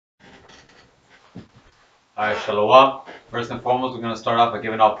Alright, Shalom. First and foremost, we're going to start off by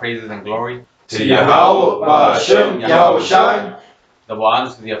giving all praises and glory to Yahweh, Ba'ashem, Yahweh Shai. Double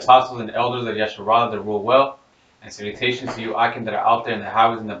honors to the apostles and elders of Yeshua that rule well. And salutations to you, Akim, that are out there in the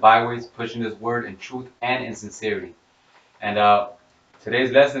highways and the byways, pushing this word in truth and in sincerity. And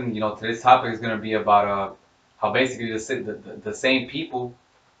today's lesson, today's topic is going to be about how basically the same people,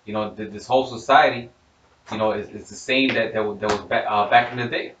 this whole society, is the same that was back in the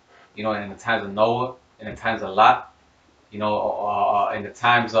day, in the times of Noah, in the times of Lot, in the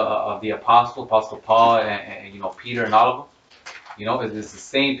times of the Apostle Paul, and Peter and all of them. It's the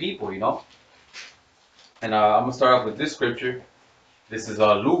same people, And I'm gonna start off with this scripture. This is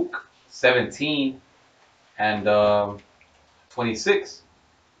Luke 17 and 26.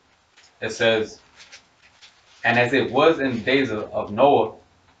 It says, "And as it was in the days of Noah,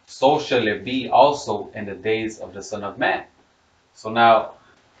 so shall it be also in the days of the Son of Man." So now,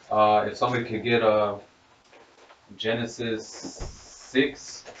 if somebody could get Genesis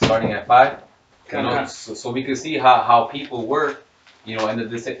 6, starting at 5, so we can see how people were, in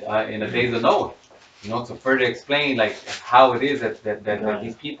the days of Noah, to further explain like how it is that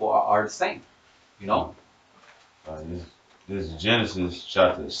these people are the same, you know. This is Genesis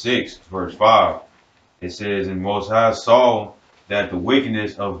chapter 6, verse 5. It says, "And Most High saw that the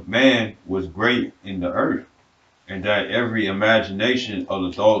wickedness of man was great in the earth, and that every imagination of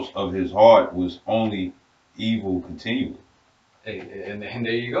the thoughts of his heart was only evil continually." And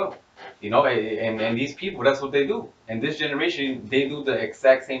there you go. And these people, that's what they do. And this generation, they do the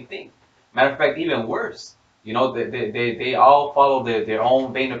exact same thing. Matter of fact, even worse. They all follow their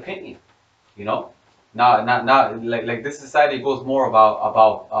own vain opinion. You know, not like this society goes more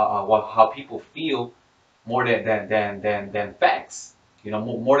about how people feel more than facts.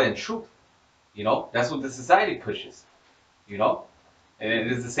 More than truth. That's what the society pushes. You know, and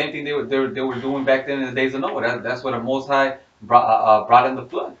it is the same thing they were doing back then in the days of Noah. That's what the Most High brought in the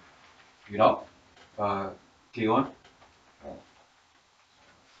flood. You know, keep going.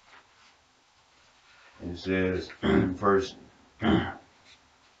 It says, verse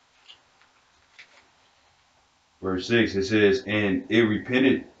 6, it says, "And it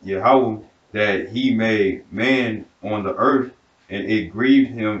repented Yahweh that he made man on the earth, and it grieved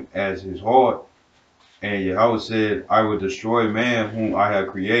him as his heart. And Yahweh said, I will destroy man whom I have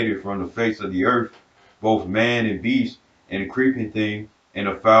created from the face of the earth, both man and beast, and creeping thing, and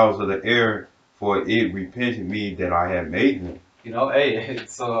the fowls of the air, for it repented me that I had made them." Hey,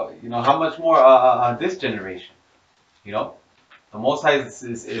 so how much more this generation? You know, the Most High is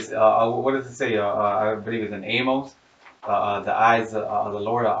what does it say? I believe it's in Amos. The eyes of the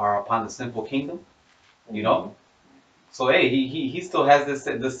Lord are upon the simple kingdom. You know, so hey, he still has the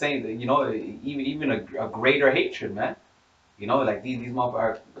same. Even a greater hatred, man. Like these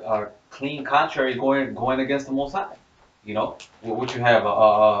motherfuckers are clean contrary going against the Most High. What you have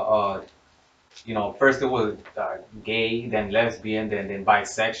first it was gay, then lesbian, then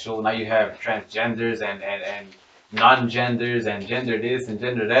bisexual. Now you have transgenders and non-genders and gender this and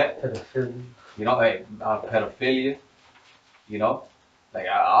gender that. Pedophilia. Pedophilia. Like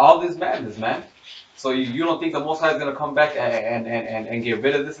all this madness, man. So you don't think the Most High is gonna come back and get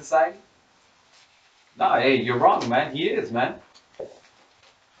rid of this society? Nah, hey, you're wrong, man. He is, man.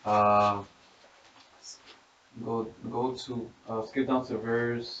 Uh, go to skip down to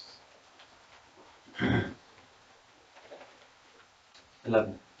verse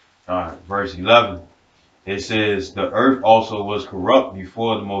 11. Verse 11, it says, "The earth also was corrupt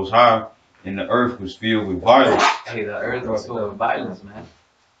before the Most High, and the earth was filled with violence." Hey, the earth was filled with violence, man.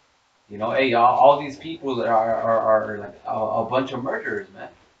 Hey, all these people are like a bunch of murderers, man.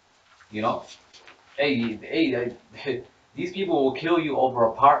 Hey, these people will kill you over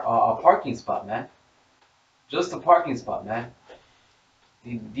a parking spot, man. Just a parking spot, man.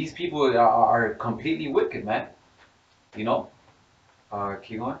 These people are completely wicked, man. Keep going.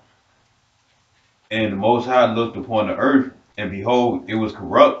 "And the Most High looked upon the earth, and behold, it was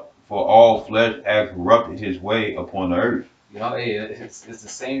corrupt, for all flesh had corrupted his way upon the earth." Hey, it's the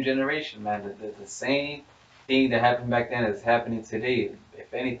same generation, man. The same thing that happened back then is happening today.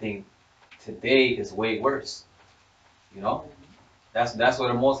 If anything, today is way worse. You know, that's what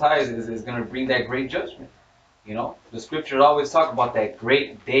the Most High is going to bring that great judgment. The scriptures always talk about that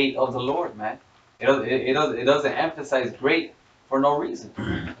great day of the Lord, man. It doesn't emphasize great for no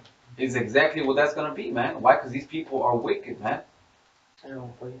reason. It's exactly what that's going to be, man. Why? Because these people are wicked, man. I don't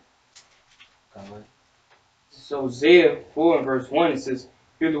know for you. So Isaiah 4 and verse 1, it says,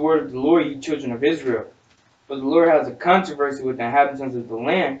 "Hear the word of the Lord, ye children of Israel. For the Lord has a controversy with the inhabitants of the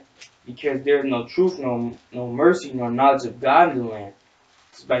land, because there is no truth, no mercy, nor knowledge of God in the land.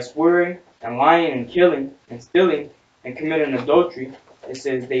 It's by swearing and lying and killing and stealing and committing adultery, it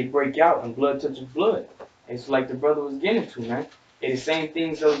says they break out and blood touches blood. It's like the brother was getting to, man. It's the same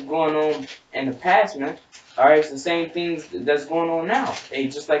things that was going on in the past, man. Alright, it's the same things that's going on now. Hey,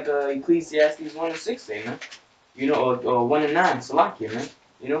 just like Ecclesiastes 1 and 6 say, man. You know, or 1 and 9, Salakia, man.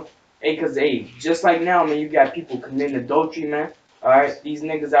 You know? Hey, cause just like now, man, you got people committing adultery, man. Alright, these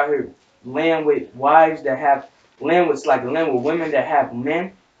niggas out here laying with wives that have laying with women that have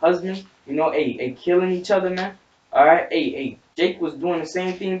men, husbands, you know, killing each other, man. Alright, Jake was doing the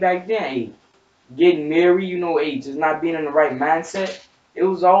same thing back then, getting married, you know, just not being in the right mindset. It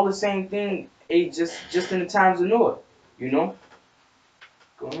was all the same thing, just in the times of Noah, you know.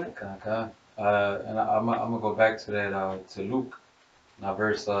 Go ahead. Okay. And I'm gonna go back to that to Luke, now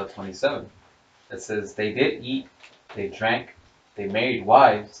verse 27. It says they did eat, they drank, they married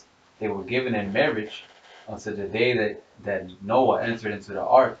wives, they were given in marriage until the day that Noah entered into the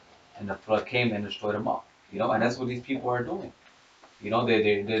ark, and the flood came and destroyed them all. You know, and that's what these people are doing. You know,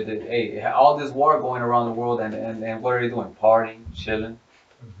 hey, all this war going around the world, and what are they doing? Partying, chilling,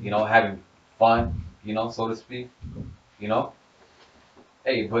 you know, having fun, you know, so to speak, you know.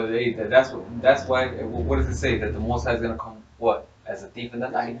 Hey, but hey, that's why. What does it say? That the Most High is gonna come, what, as a thief in the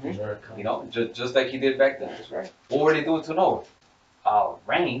night? You know, just like he did back then. That's right. What were they doing to Noah?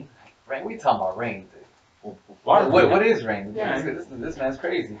 Rain. Rain. We talking about rain. What is rain? Yeah. This man's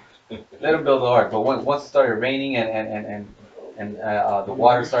crazy. Let him build the ark. But once it started raining and the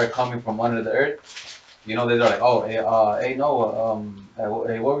water started coming from under the earth, you know, they're like, oh, hey Noah,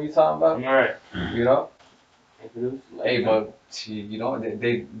 hey, what were you talking about? All right. You know. Hey, but you know,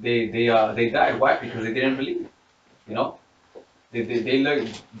 they died. Why? Because they didn't believe. You know,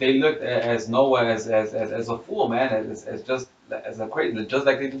 they looked as Noah as a fool, man, as just as a crazy, just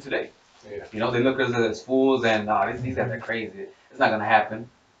like they do today. Yeah. You know, they look as fools, and these guys are crazy. It's not gonna happen.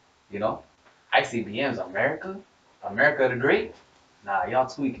 You know, ICBMs, America the Great. Nah, y'all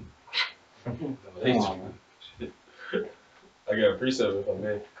tweaking. Come on, man. I got a precept if I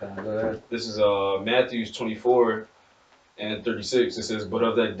may. Come on, go ahead. This is Matthew 24 and 36. It says, "But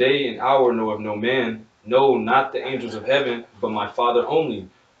of that day and hour knoweth no man, no, not the angels of heaven, but my Father only.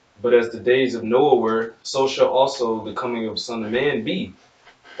 But as the days of Noah were, so shall also the coming of the Son of Man be.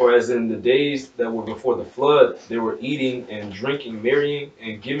 For as in the days that were before the flood, they were eating and drinking, marrying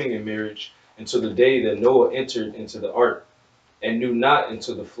and giving in marriage, until the day that Noah entered into the ark, and knew not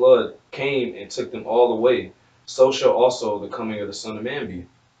until the flood came and took them all away. So shall also the coming of the Son of Man be."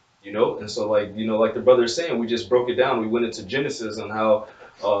 You know, and so like, you know, like the brother is saying, we just broke it down. We went into Genesis on how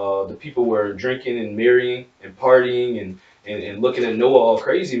the people were drinking and marrying and partying and looking at Noah all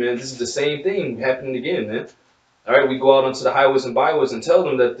crazy, man. This is the same thing happening again, man. All right, we go out onto the highways and byways and tell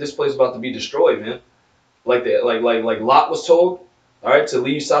them that this place is about to be destroyed, man. Like that, like Lot was told, all right, to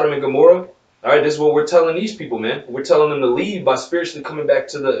leave Sodom and Gomorrah. All right, this is what we're telling these people, man. We're telling them to leave by spiritually coming back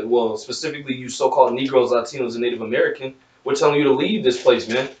to the, well, specifically you so-called Negroes, Latinos, and Native American. We're telling you to leave this place,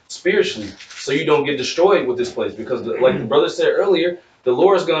 man, spiritually, so you don't get destroyed with this place. Because, like the brother said earlier, the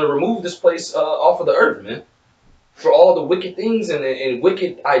Lord is going to remove this place off of the earth, man, for all the wicked things and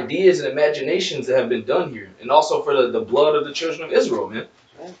wicked ideas and imaginations that have been done here. And also for the blood of the children of Israel, man.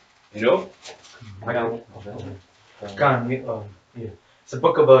 You know? I got one. Yeah. It's the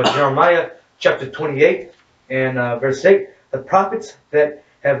book of Jeremiah, chapter 28, and verse 8. The prophets that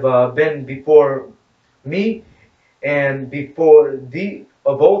have been before me and before thee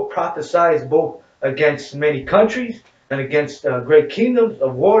of old prophesied both against many countries and against great kingdoms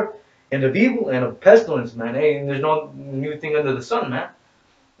of war and of evil and of pestilence, man. Hey, and there's no new thing under the sun, man.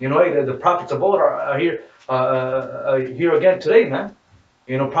 You know, hey, the prophets of old are here again today, man.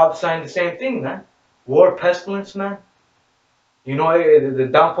 You know, prophesying the same thing, man. War, pestilence, man. You know, the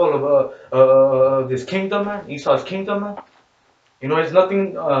downfall of this kingdom, man. Esau's kingdom, man. You know, there's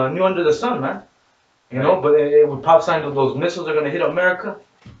nothing new under the sun, man. You know, but it would prophesy that those missiles are going to hit America.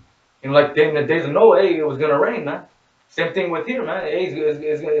 You know, like in the days of Noah, hey, it was going to rain, man. Same thing with here, man. Hey,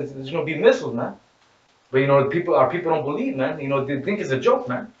 it's going to be missiles, man. But, you know, our people don't believe, man. You know, they think it's a joke,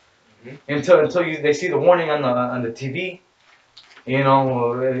 man. Until they see the warning on the TV. You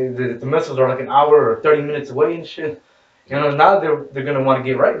know, the missiles are like an hour or 30 minutes away and shit. You know, now they're gonna want to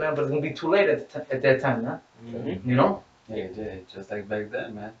get right, man. But it's gonna be too late at that time, man. Mm-hmm. You know? Yeah, just like back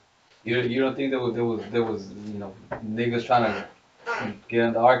then, man. You don't think there was you know, niggas trying to get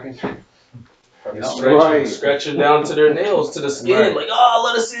in the ark and shit? You know? Scratching down to their nails, to the skin, like, oh,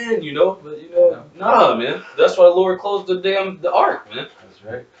 let us in, you know. But, you know, nah, man. That's why the Lord closed the ark, man. That's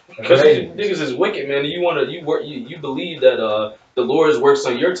right. Because these niggas is wicked, man. And you believe that the Lord's works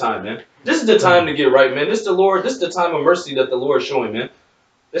on your time, man. This is the time to get right, man. This is the time of mercy that the Lord is showing, man.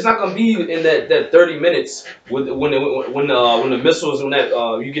 It's not gonna be in that 30 minutes when the missiles when that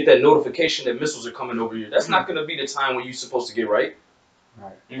you get that notification that missiles are coming over you. That's not gonna be the time when you're supposed to get right.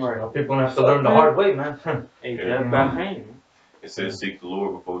 Right. People gonna have to learn the hard way, man. Hey, Yeah. that's bad pain. It says, seek the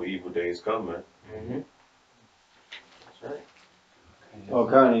Lord before the evil days come, man. Mm-hmm. That's right. Oh,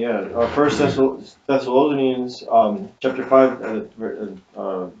 kind of, yeah. First Thessalonians, chapter 5,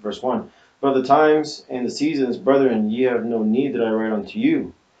 verse 1. But the times and the seasons, brethren, ye have no need that I write unto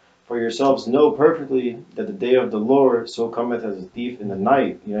you. For yourselves know perfectly that the day of the Lord so cometh as a thief in the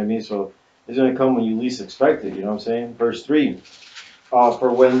night. You know what I mean? So it's going to come when you least expect it. You know what I'm saying? Verse 3.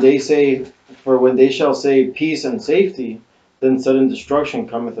 For when they shall say peace and safety, then sudden destruction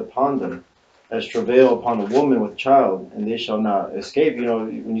cometh upon them, as travail upon a woman with child, and they shall not escape. You know,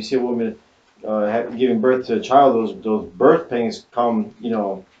 when you see a woman giving birth to a child, those birth pains come,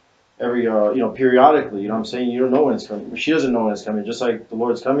 every periodically. You know what I'm saying? You don't know when it's coming. She doesn't know when it's coming. Just like the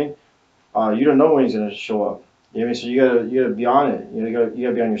Lord's coming, you don't know when He's gonna show up. You know what I mean? So you gotta be on it. You gotta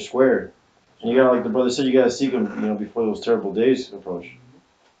be on your square. And you gotta, like the brother said, you gotta seek Him. Before those terrible days approach.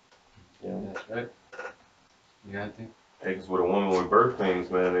 That's right. You got anything? Hey, 'cause with a woman with birth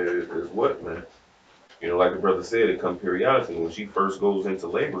pains, man, is what, man? Like the brother said, it come periodically. When she first goes into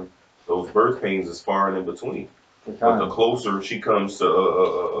labor, those birth pains is far and in between. But the closer she comes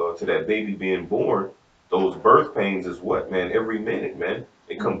to that baby being born, those birth pains is what, man? Every minute, man.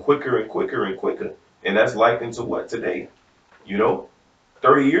 It come quicker and quicker and quicker. And that's likened to what today?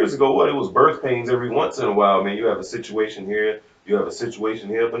 30 years ago, what? It was birth pains every once in a while, man. You have a situation here, you have a situation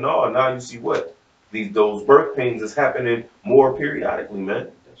here, but no, now you see what? Those birth pains is happening more periodically,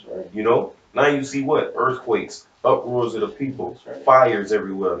 man. That's right. Now you see what? Earthquakes, uproars of the people, That's right. fires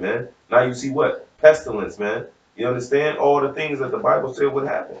everywhere, man. Now you see what? Pestilence, man. You understand? All the things that the Bible said would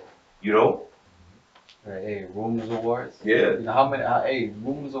happen. Right. Hey, rumors of wars. Yeah. You know how many?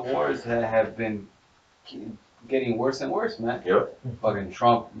 Rumors of wars have been getting worse and worse, man. Yep. Fucking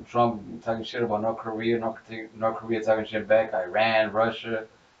Trump talking shit about North Korea, North Korea talking shit back, Iran, Russia,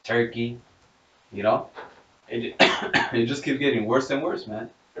 Turkey. It it just keeps getting worse and worse, man.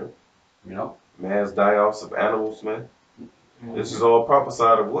 Yep. Mass die-offs of animals, man. This is all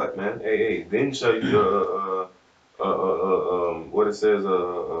prophesied of what, man? Hey, then shall you, what it says,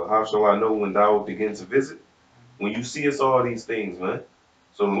 how shall I know when thou begin to visit? When you see us all these things, man.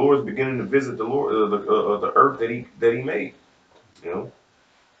 So the Lord's beginning to visit the the earth that he made.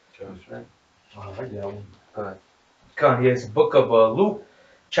 That's right. I like that one. Go ahead. Yeah, it's the book of Luke,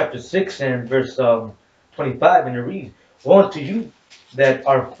 chapter 6 and verse 25, and it reads, Woe unto you that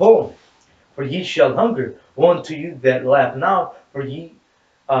are full, for ye shall hunger. Woe unto you that laugh now, for ye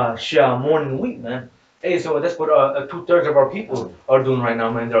shall mourn and weep, man. Hey, so that's what 2/3 of our people are doing right now,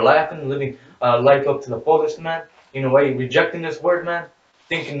 man. They're laughing, living life up to the fullest, man. Rejecting this word, man.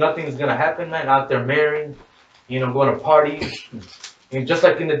 Thinking nothing's gonna happen, man. Out there marrying, going to parties, just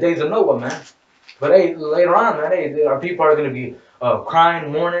like in the days of Noah, man. But hey, later on, man, hey, our people are gonna be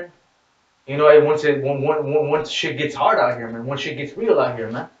crying, mourning. Hey, once shit gets hard out here, man. Once shit gets real out here,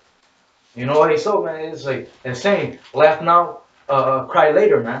 man. Hey, so man, it's like they're saying, laugh now, cry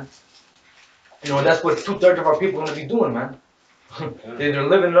later, man. That's what 2/3 of our people are gonna be doing, man. They're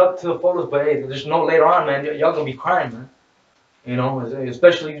living it up to the fullest, but hey, there's no later on, man. Y'all gonna be crying, man.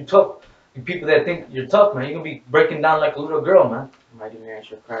 Especially you tough, you people that think you're tough, man. You're gonna be breaking down like a little girl, man. Mighty man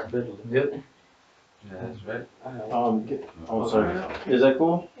shall cry bitterly. Yep. Yeah, that's right. Sorry. Is that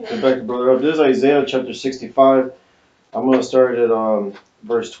cool? Get back to Brother Up. This is Isaiah chapter 65. I'm going to start at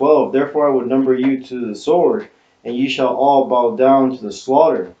verse 12. Therefore I would number you to the sword, and ye shall all bow down to the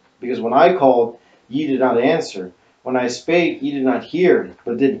slaughter. Because when I called, ye did not answer. When I spake, ye did not hear,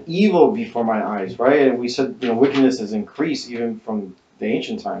 but did evil before my eyes. Right? And we said, wickedness has increased even from the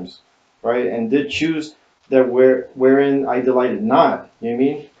ancient times. Right? And did choose that wherein I delighted not. You know what I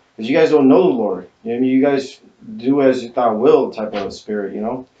mean? Because you guys don't know the Lord. You know what I mean? You guys do as thou will type of spirit, Yeah,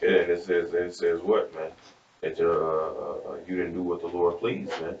 and it says what, man? That you didn't do what the Lord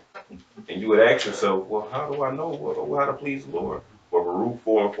pleased, man. And you would ask yourself, well, how do I know how to please the Lord? Well, Baruch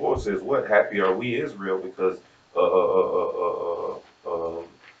 4:4 says what? Happy are we, Israel, because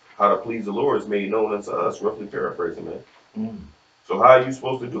how to please the Lord is made known unto us. Roughly paraphrasing, man. Mm. So how are you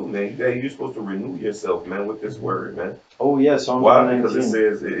supposed to do, man? You're supposed to renew yourself, man, with this word, man. Oh yes, Psalm Why? 119.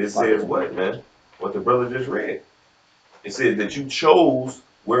 Because it says what, man? What the brother just read. It said that you chose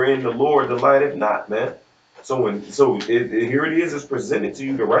wherein the Lord delighteth not, man. So here it is. It's presented to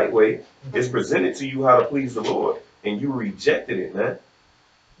you the right way. It's presented to you how to please the Lord, and you rejected it, man.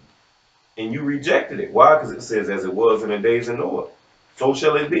 And you rejected it. Why? Because it says, as it was in the days of Noah, so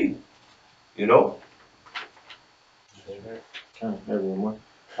shall it be. One more.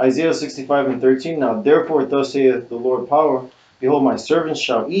 Isaiah 65:13. Now therefore thus saith the Lord power, behold my servants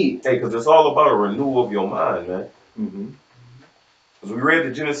shall eat. Hey, because it's all about a renewal of your mind, man. Mm-hmm. Because we read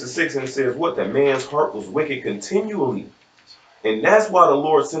the Genesis 6 and it says what? That man's heart was wicked continually. And that's why the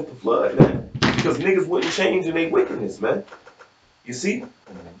Lord sent the flood, man. Because niggas wouldn't change in their wickedness, man. You see?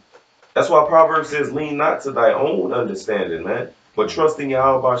 That's why Proverbs says, lean not to thy own understanding, man, but trust in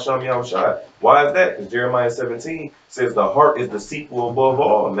Yahweh Shem Yahushai. Why is that? Because Jeremiah 17 says the heart is deceitful above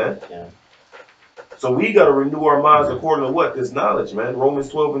all, man. Yeah. So we got to renew our minds according to what? This knowledge, man.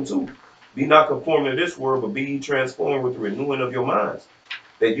 Romans 12:2. Be not conformed to this world, but be ye transformed with the renewing of your minds,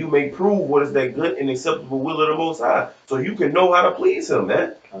 that you may prove what is that good and acceptable will of the Most High, so you can know how to please Him,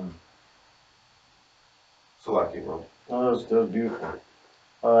 man. So like it, bro. Oh, that was beautiful.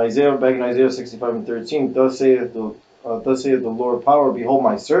 Isaiah, back in Isaiah 65:13, thus saith the Lord power, behold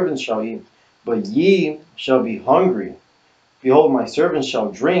my servants shall eat, but ye shall be hungry. Behold my servants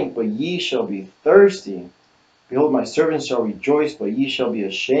shall drink, but ye shall be thirsty. Behold my servants shall rejoice, but ye shall be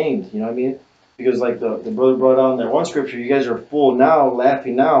ashamed. You know what I mean? Because like the brother brought out in that one scripture, you guys are full now,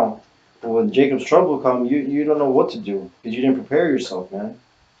 laughing now. But when Jacob's trouble come, you don't know what to do because you didn't prepare yourself, man.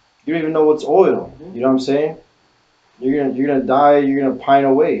 You don't even know what's oil. You know what I'm saying? You're gonna die. You're gonna pine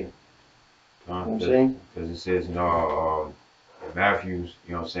away. You know what I'm saying? Because it says in Matthews,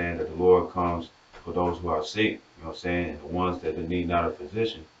 you know what I'm saying, that the Lord comes for those who are sick, you know what I'm saying, and the ones that need not a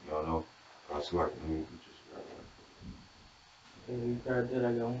physician, you know. So like, let me just Okay, you got that.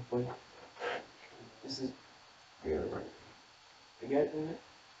 I got one for you. This is. yeah, right. You got it in it?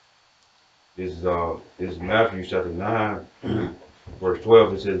 This is Matthew chapter 9, verse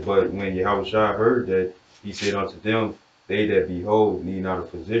 12. It says, but when Yahushua heard that, he said unto them, they that be whole need not a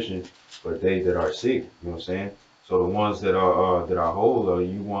physician, but they that are sick. You know what I'm saying? So the ones that are whole are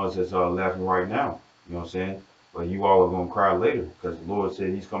you ones that's laughing right now. You know what I'm saying? But you all are gonna cry later, because the Lord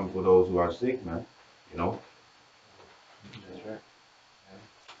said He's coming for those who are sick, man. You know. That's right.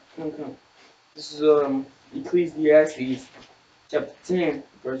 Okay. This is Ecclesiastes chapter 10,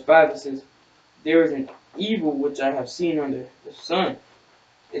 verse 5. It says, there is an evil which I have seen under the sun.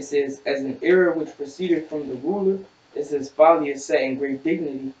 It says, as an error which proceeded from the ruler. It says, folly is set in great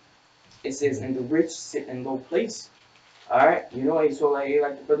dignity. It says, and the rich sit in low place. Alright? You know, so like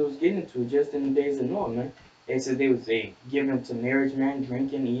the brother was getting into, just in the days of Noah, man. It said they was given to marriage, man,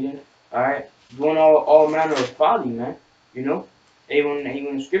 drinking, eating, alright? Doing all manner of folly, man. You know? When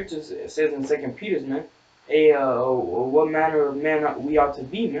the scriptures says in 2 Peter, man, what manner of man we ought to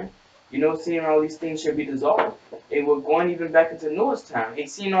be, man. You know, seeing all these things should be dissolved. We're going even back into Noah's time.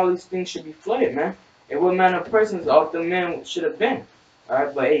 Seeing all these things should be flooded, man. And what manner of persons ought the man should have been.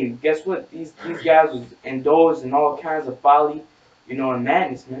 Alright, but hey, guess what? These guys was indulged in all kinds of folly, you know, and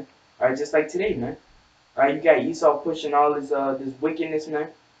madness, man. Alright, just like today, man. Alright, you got Esau pushing all this wickedness, man.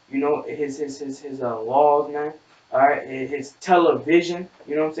 You know, his laws, man. Alright, his television,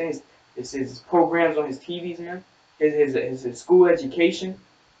 you know what I'm saying? His programs on his TVs, man. His school education,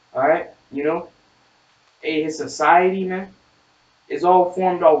 alright, you know. His society, man. It's all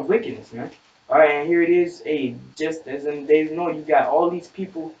formed off wickedness, man. Alright, and here it is, just as in days know, you got all these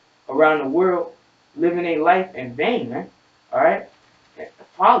people around the world living a life in vain, man. Alright?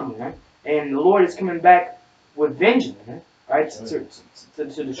 Folly, man. And the Lord is coming back with vengeance, man. Alright? To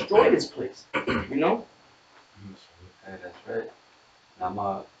destroy this place. You know? Okay, that's right.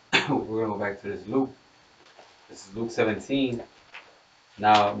 Now we're gonna go back to this Luke. This is Luke 17.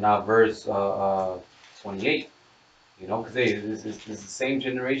 Now verse 28. You know, because hey, this is the same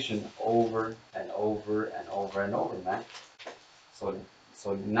generation over and over and over and over, man. So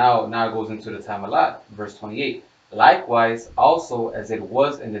now it goes into the time of Lot, verse 28. Likewise, also as it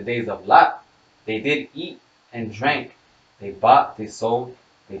was in the days of Lot, they did eat and drank. They bought, they sold,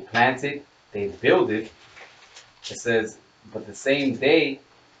 they planted, they builded. It says, but the same day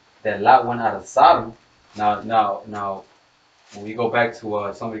that Lot went out of Sodom. Now, when we go back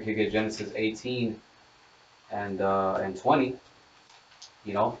to somebody could get Genesis 18 and 20.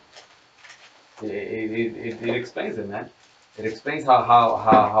 You know, it explains it, man. It explains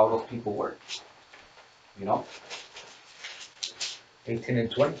how those people work. You know, 18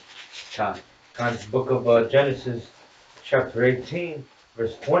 and 20. Con. God's book of Genesis, chapter 18,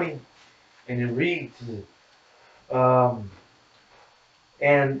 verse 20. And it reads,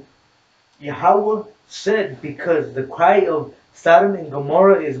 and Yahweh said, because the cry of Sodom and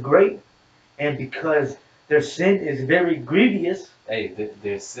Gomorrah is great, and because their sin is very grievous. Hey,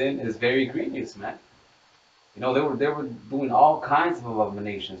 their sin is very grievous, man. You know, they were doing all kinds of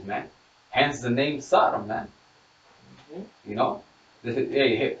abominations, man. Hence the name Sodom, man. You know,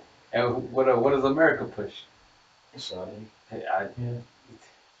 hey, and what does America push? Sodom. Hey, Yeah.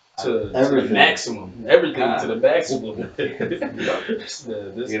 to the Everything. maximum. Everything to the maximum.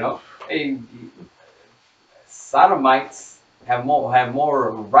 You know, hey, sodomites have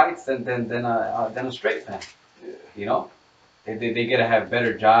more rights than a straight man. You know, they get to have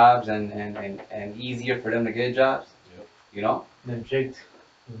better jobs and easier for them to get jobs. Yep. You know. Then Jake.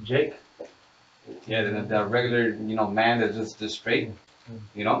 Yeah, the regular man that's just straight.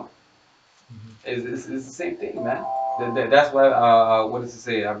 You know. It's the same thing, man. That's why what does it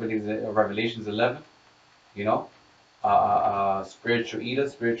say? I believe it's Revelations 11. You know, spiritual Edom,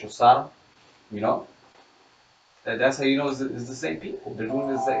 spiritual Sodom. You know. That's how you know it's the same people. They're doing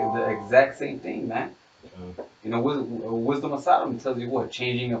the exact same thing, man. You know, wisdom of Sodom tells you what?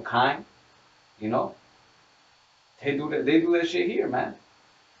 Changing of kind. You know, they do that shit here, man.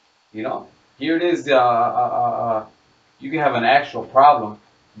 You know, here it is. You can have an actual problem.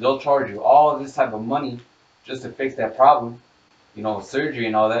 They'll charge you all this type of money just to fix that problem. You know, surgery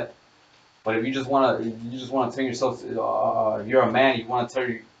and all that. But if you just wanna turn yourself, if you're a man, you wanna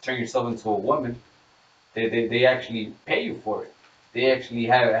turn yourself into a woman. They actually pay you for it. They actually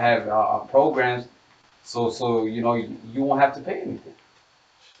have programs, so you know you won't have to pay anything.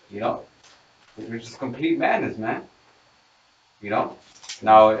 You know, which is complete madness, man. You know.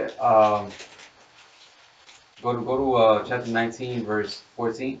 Now, go to chapter 19, verse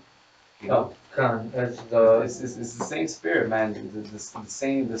 14. You know, That's it's the same spirit, man.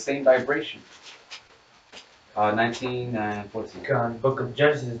 The same vibration. 19 and 14. Book of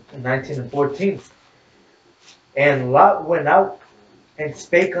Genesis 19 and 14. And Lot went out and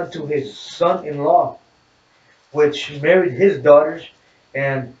spake unto his son-in-law, which married his daughters,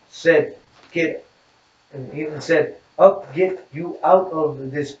 and said, Up, get you out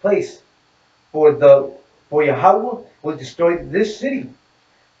of this place, for Yahweh will destroy this city.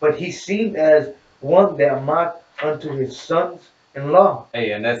 But he seemed as one that mocked unto his sons-in-law.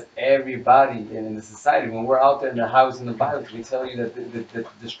 Hey, and that's everybody in the society. When we're out there in the highways and the byways, we tell you that the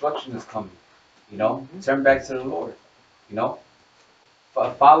destruction is coming. You know, turn back to the Lord. You know,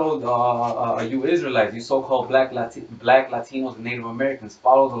 follow you Israelites, you so-called black Latinos and Native Americans.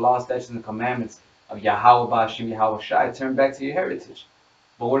 Follow the law, statutes, and commandments of Yahweh Ba'ashim Yahweh Shai. Turn back to your heritage.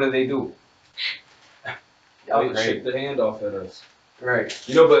 But what do? They shake the hand off at us. Right.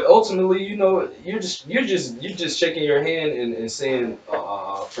 You know, but ultimately, you know, you're just shaking your hand and saying,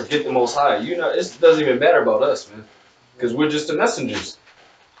 forget the Most High. You know, it doesn't even matter about us, man, because we're just the messengers.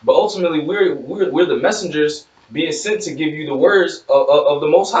 But ultimately, we're the messengers being sent to give you the words of the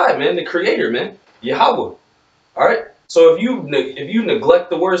Most High, man, the Creator, man, Yahweh. All right. So if you neglect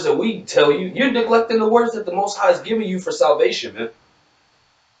the words that we tell you, you're neglecting the words that the Most High is giving you for salvation, man.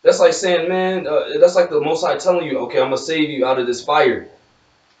 That's like saying, man, that's like the Most High telling you, okay, I'm going to save you out of this fire.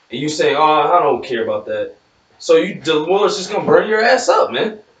 And you saying, oh, I don't care about that. So the Lord's just going to burn your ass up,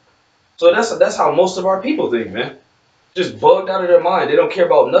 man. So that's how most of our people think, man. Just bugged out of their mind. They don't care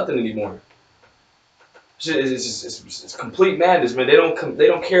about nothing anymore. It's complete madness, man. They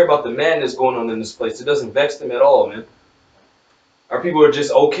don't care about the madness going on in this place. It doesn't vex them at all, man. Our people are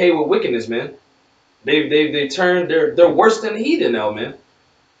just okay with wickedness, man. They're worse than the heathen now, man.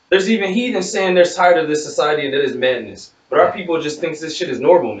 There's even heathens saying they're tired of this society and that is madness. But our people just think this shit is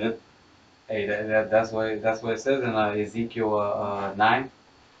normal, man. Hey, that's what it says in Ezekiel 9.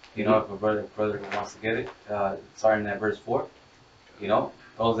 You know, if a brother wants to get it, starting at verse 4. You know,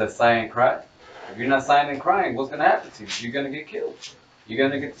 those that sigh and cry. If you're not sighing and crying, what's gonna happen to you? You're gonna get killed. You're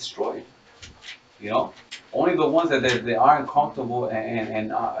gonna get destroyed. You know, only the ones that they aren't comfortable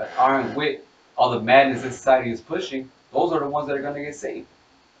and aren't with all the madness that society is pushing. Those are the ones that are gonna get saved.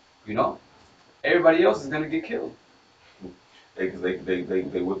 You know, everybody else is gonna get killed. Because they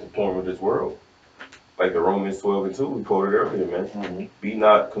with the form of this world. Like the Romans 12 and 2 we quoted earlier, man. Mhm. Be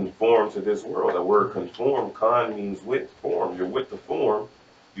not conformed to this world. The word conform, con means with form. You're with the form.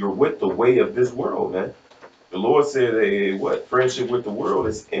 You're with the way of this world, man. The Lord said, hey, what? Friendship with the world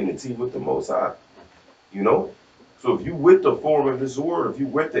is enmity with the Most High. You know? So if you with the form of this world, if you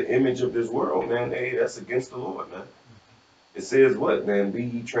with the image of this world, man, hey, that's against the Lord, man. It says what, man? Be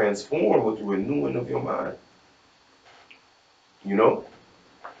ye transformed with the renewing of your mind. You know?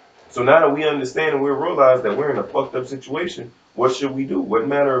 So now that we understand and we realize that we're in a fucked up situation, what should we do? What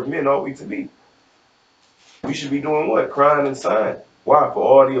manner of men ought we to be? We should be doing what? Crying and sighing. Why? For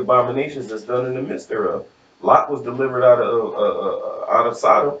all the abominations that's done in the midst thereof. Lot was delivered out of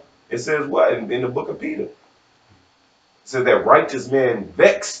Sodom. It says what in the book of Peter? It says that righteous man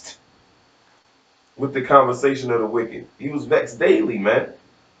vexed with the conversation of the wicked. He was vexed daily, man.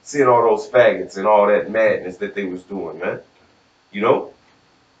 Seeing all those faggots and all that madness that they was doing, man. You know?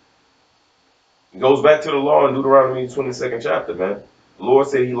 It goes back to the law in Deuteronomy 22nd chapter, man. The Lord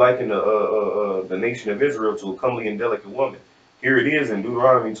said he likened the nation of Israel to a comely and delicate woman. Here it is in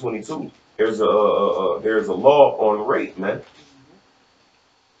Deuteronomy 22. There's a law on rape, man.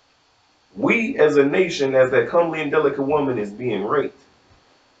 We as a nation, as that comely and delicate woman, is being raped.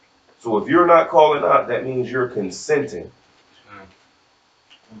 So if you're not calling out, that means you're consenting.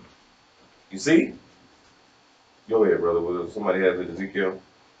 You see? Go ahead, brother. Was somebody has it, Ezekiel?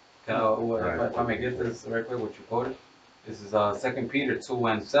 If I may get this right quick, what you quoted. This is 2 Peter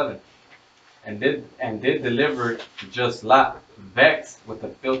 2:7. And did deliver just Lot, vexed with the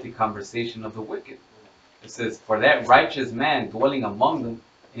filthy conversation of the wicked. It says, for that righteous man dwelling among them,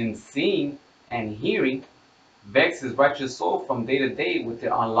 in seeing and hearing, vex his righteous soul from day to day with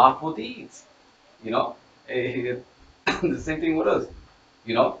their unlawful deeds. You know, the same thing with us.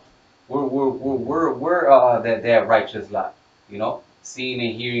 You know, we're that righteous Lot. You know, seeing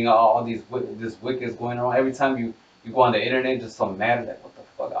and hearing all this wicked going on. Every time you go on the internet, just so mad, like, what the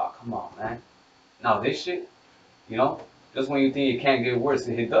fuck? Oh, come on, man. Now this shit, you know, just when you think it can't get worse,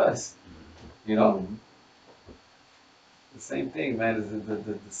 it does. You know, the same thing, man. Is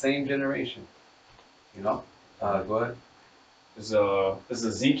the same generation. You know, go ahead. This is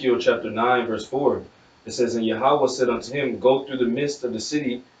Ezekiel chapter 9, verse 4. It says, and Yahweh said unto him, go through the midst of the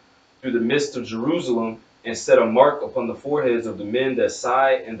city, through the midst of Jerusalem, and set a mark upon the foreheads of the men that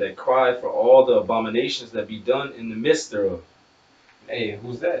sigh and that cry for all the abominations that be done in the midst thereof. Hey,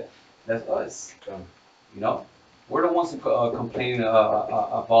 who's that? That's us. You know, we're the ones who complain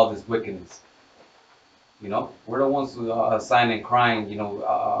of all this wickedness. You know, we're the ones who sighing and crying. You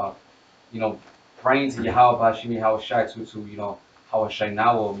know, praying to Yahweh Bashim Yahweh Shai to you know Yahweh Shai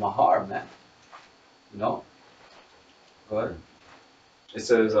Nawa Mahar, man. You know, go ahead. It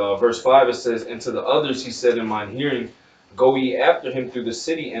says, verse 5, it says, and to the others he said in mine hearing, go ye after him through the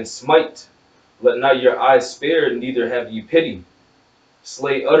city and smite. Let not your eyes spare, neither have ye pity.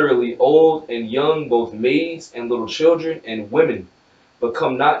 Slay utterly old and young, both maids and little children and women, but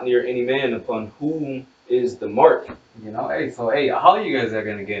come not near any man upon whom is the mark. You know, hey, how you guys are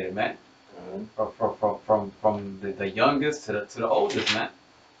gonna get it, man? From the youngest to the oldest, man.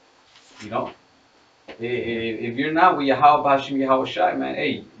 You know, if you're not with Yahweh Bashim Yahweh Shai, man,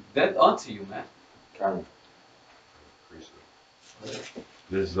 hey, that's unto you, man.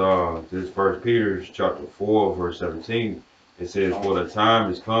 This First Peter chapter 4 verse 17. It says, for the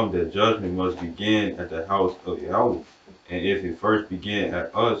time is come that judgment must begin at the house of Yahweh. And if it first begin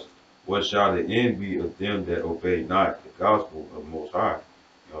at us, what shall the end be of them that obey not the gospel of the Most High?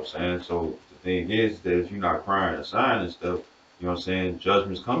 You know what I'm saying? So the thing is that if you're not crying a sign and stuff, you know what I'm saying,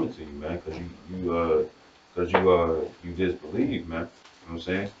 judgment's coming to you, man, because you disbelieve, man. You know what I'm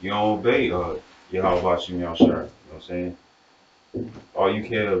saying? You don't obey Yahweh Bashim Yahweh Shai. You know what I'm saying? All you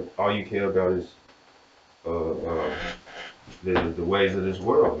care about is the ways of this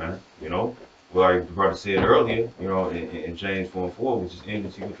world, man. You know, like the brother said earlier, you know, in James 4:4, which is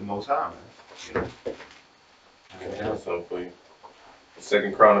enmity with the Most High, man. You know. I got something for you.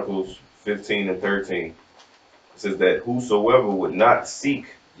 2 Chronicles 15:13. It says that whosoever would not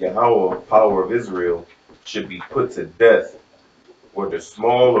seek Yahweh, power of Israel, should be put to death, whether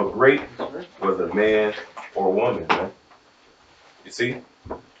small or great, whether man or woman, man. You see?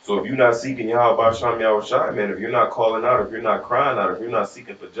 So if you're not seeking Yahweh Basham Yahweh Shai, man, if you're not calling out, if you're not crying out, if you're not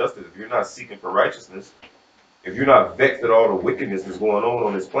seeking for justice, if you're not seeking for righteousness, if you're not vexed at all the wickedness that's going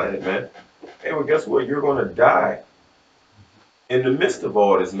on this planet, man, hey, well, guess what? You're going to die in the midst of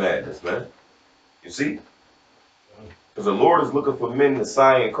all this madness, man. You see? Because the Lord is looking for men to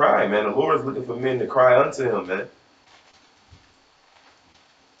sigh and cry, man. The Lord is looking for men to cry unto him, man.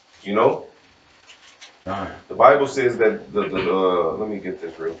 You know? The Bible says that let me get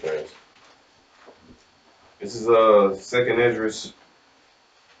this real fast. This is 2nd Esdras.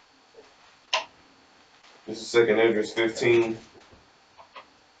 This is 2nd Esdras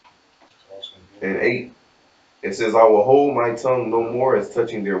 15:8. It says, I will hold my tongue no more as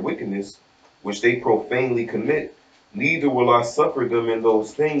touching their wickedness, which they profanely commit, neither will I suffer them in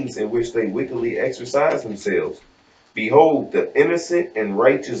those things in which they wickedly exercise themselves. Behold, the innocent and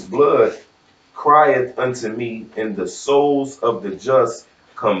righteous blood crieth unto me, and the souls of the just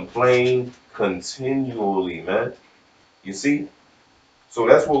complain continually, man. You see? So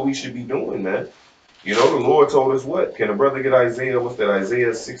that's what we should be doing, man. You know, the Lord told us what? Can a brother get Isaiah? What's that?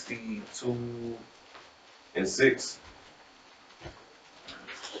 Isaiah 62:6.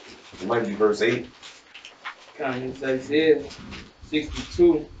 It might be verse 8. It's Isaiah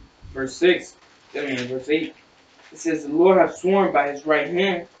 62, verse 6. Verse 8. It says, the Lord hath sworn by his right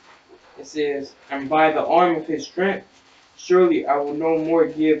hand. It says, and by the arm of his strength, surely I will no more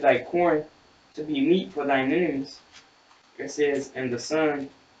give thy corn to be meat for thine enemies. it says, and the sons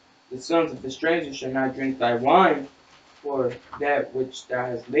of the stranger shall not drink thy wine for that which thou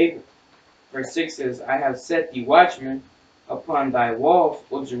hast labored. Verse 6 says, I have set thee watchmen upon thy walls,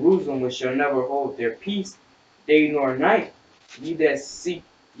 O Jerusalem, which shall never hold their peace, day nor night. Ye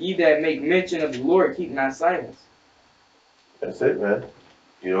that make mention of the Lord, keep not silence. That's it, man.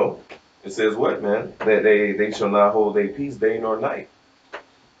 You know, it says what, man? That they shall not hold their peace day nor night.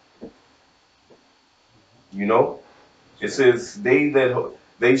 You know, it says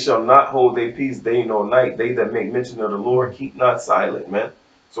they shall not hold their peace day nor night. They that make mention of the Lord keep not silent, man.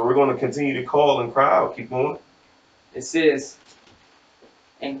 So we're going to continue to call and cry out. Keep going. It says,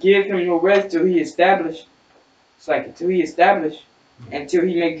 and give him no rest till he establish. It's like until he establish, until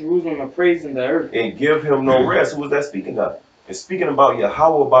he make Jerusalem a praise in the earth. And give him no rest. Who is that speaking of? It's speaking about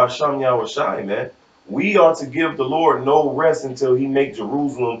Yahweh Basham Yahushai, man. We are to give the Lord no rest until he make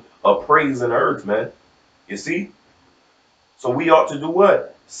Jerusalem a praise in the earth, man. You see? So we ought to do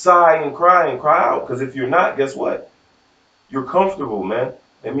what? Sigh and cry out. Because if you're not, guess what? You're comfortable, man.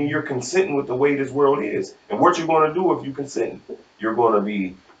 I mean, you're consenting with the way this world is. And what you're going to do if you consent? You're going to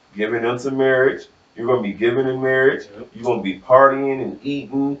be giving into marriage. You're going to be giving in marriage. You're going to be partying and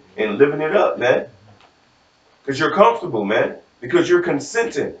eating and living it up, man. Because you're comfortable, man. Because you're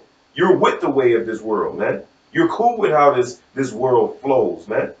consenting. You're with the way of this world, man. You're cool with how this world flows,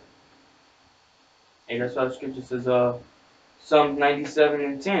 man. And that's why the scripture says, Psalm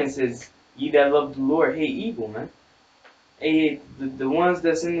 97:10 says, ye that love the Lord hate evil, man. Hey, the ones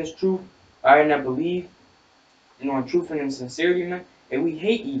that's in this truth, and that believe, in truth and in sincerity, man, and we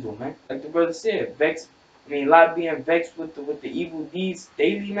hate evil, man. Like the brother said, a lot being vexed with the evil deeds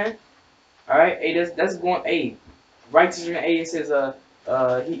daily, man. Alright, hey, that's going, hey, righteous man, hey, it says,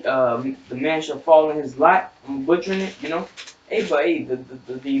 the man shall fall in his lot. I'm butchering it, you know. Hey, but hey,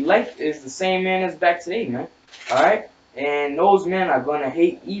 the elect is the same man as back today, man. Alright? And those men are gonna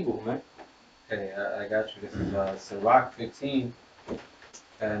hate evil, man. Okay, I got you. This is Sirach 15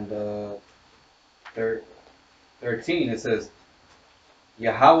 and 13. It says,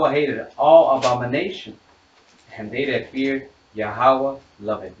 Yahweh hated all abomination, and they that fear Yahweh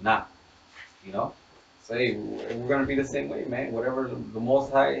love it not. You know? So hey, we're gonna be the same way, man. Whatever the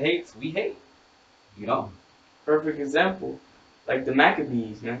Most High hates, we hate. You know? Perfect example, like the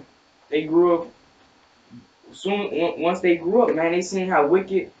Maccabees, man. They grew up once they grew up, man. They seen how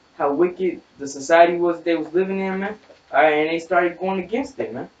wicked the society was they was living in, man. And they started going against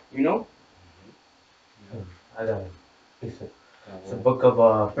it, man. You know. I got it. It's the book of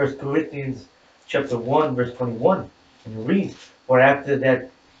 1 Corinthians chapter 1 verse 21, and it reads, for after that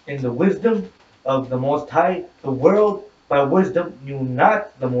in the wisdom of the Most High, the world by wisdom knew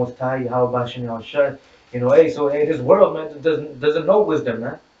not the Most High, Yahweh Bashem Yahushua. You know, hey, so hey, this world, man, doesn't know wisdom,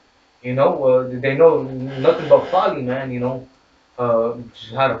 man. You know, they know nothing but folly, man. You know,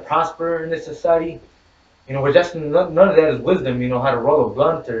 how to prosper in this society. You know, we're just none of that is wisdom. You know, how to roll a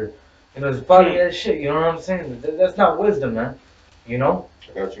blunt or, you know, it's folly that shit. You know what I'm saying? That's not wisdom, man. You know.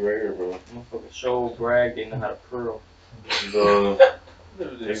 I got you right here, bro. Motherfucker show, brag, they know how to pearl.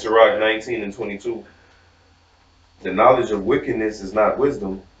 This is Sirach 19 and 22. The knowledge of wickedness is not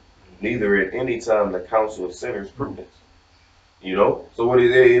wisdom, neither at any time the counsel of sinners prudence. You know, so what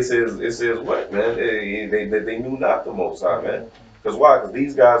it says what, man? They knew not the Most High, man. Because why? Because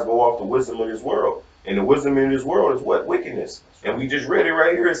these guys go off the wisdom of this world, and the wisdom in this world is what? Wickedness. And we just read it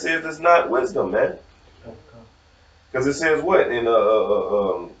right here. It says it's not wisdom, man. Because it says what? And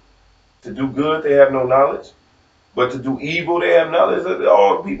to do good they have no knowledge, but to do evil they have knowledge.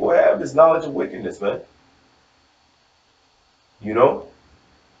 All people have this knowledge of wickedness, man. You know,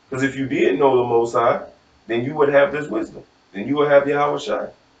 because if you did know the Most High, then you would have this wisdom. Then you will have Yahweh Shai.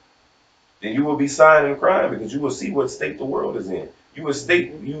 Then you will be sighing and crying because you will see what state the world is in. You will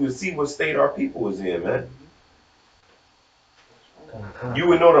see what state our people is in, man. You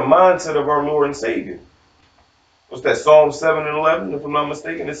would know the mindset of our Lord and Savior. What's that, Psalm 7 and 11, if I'm not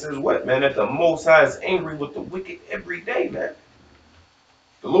mistaken? It says what, man? That the Most High is angry with the wicked every day, man.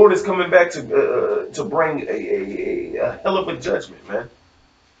 The Lord is coming back to bring a hell of a judgment, man.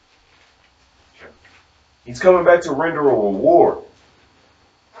 He's coming back to render a reward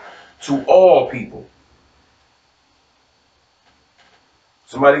to all people.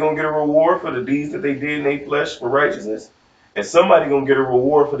 Somebody gonna get a reward for the deeds that they did in their flesh for righteousness, and somebody gonna get a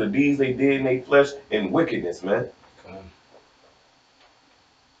reward for the deeds they did in their flesh in wickedness, man.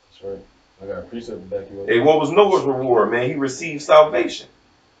 That's right. I got a precept to back you up. Hey, what was Noah's reward, man? He received salvation.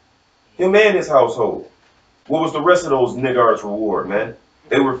 Him and his household. What was the rest of those niggars' reward, man?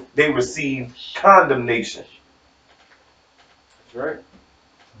 They received condemnation. That's right.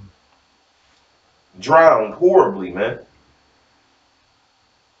 Drowned horribly, man.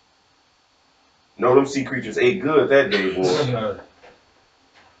 No, them sea creatures ate good that day, boy.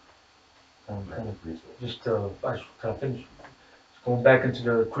 Just I should kind of finish. Going back into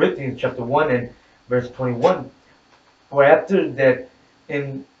the Corinthians chapter 1 and verse 21. For after that,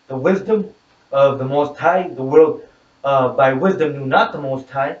 in the wisdom of the Most High, the world by wisdom knew not the Most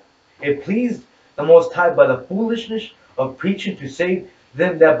High. It pleased the Most High by the foolishness of preaching to save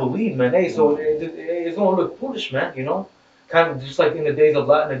them that believe, man. Hey, so it's gonna look foolish, man. You know, kind of just like in the days of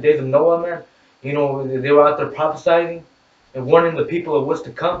Lot, in the days of Noah, man. You know, they were out there prophesying and warning the people of what's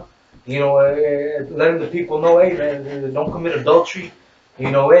to come. You know, letting the people know, hey, man, don't commit adultery. You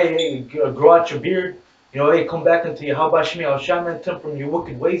know, hey, grow out your beard. You know, hey, come back into your Yahweh Shemi Al man, turn from your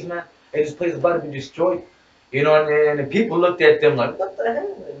wicked ways, man. Hey, this place is about to be destroyed. You know, and the people looked at them like, what the hell? You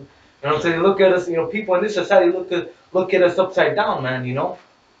know what I'm saying? They look at us, you know, people in this society look at us upside down, man, you know?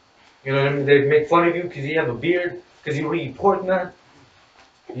 You know what I mean? They make fun of you because you have a beard, because you don't eat pork, man.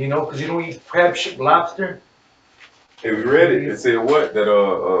 You know, because you don't eat crab, shit, lobster. Hey, we read it. It said what?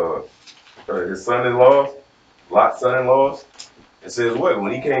 That his son-in-laws, Lot's son-in-laws. It says what?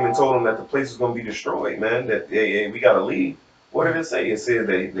 When he came and told him that the place was gonna be destroyed, man, that hey, we gotta leave. What did it say? It said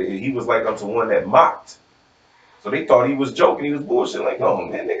that he was like unto one that mocked. So they thought he was joking. He was bullshitting. Like, oh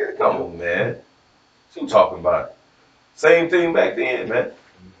man, nigga, come on, man. What you talking about? Same thing back then, man.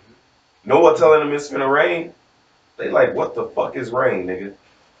 Noah telling them it's finna rain. They like, what the fuck is rain, nigga?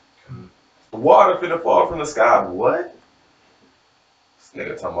 The water finna fall from the sky. What? This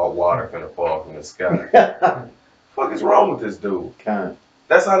nigga talking about water finna fall from the sky. Fuck is wrong with this dude?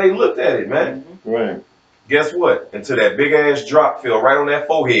 That's how they looked at it, man. Right. Guess what? Until that big ass drop fell right on that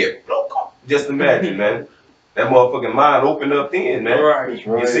forehead. Just imagine, man. That motherfucking mind opened up then, man. Right.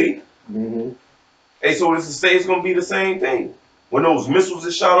 You see? Mm-hmm. Hey, so this is say it's gonna be the same thing. When those missiles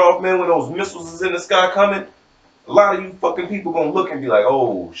is shot off, man, when those missiles is in the sky coming, a lot of you fucking people gonna look and be like,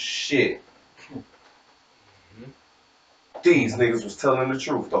 oh shit. These niggas was telling the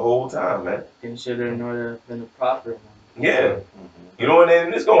truth the whole time, man. Consider in order been a prophet. Yeah. You know, and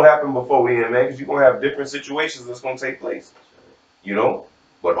then it's gonna happen before the end, man, because you're gonna have different situations that's gonna take place. You know?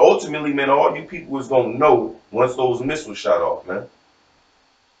 But ultimately, man, all you people is gonna know once those missiles shot off, man.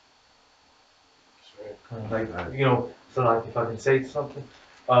 Like, you know, so like if I can say something,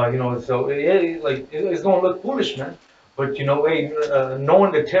 you know, so yeah, like it's gonna look foolish, man. But you know, hey,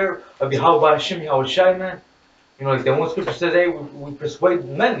 knowing the terror of Yahweh Hashem Yahushai, man. You know, like that one scripture says, hey, we persuade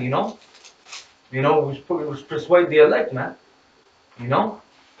men, you know. You know, we persuade the elect, man. You know.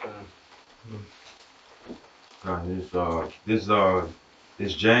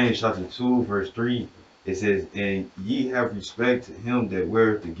 This James chapter 2 verse 3. It says, and ye have respect to him that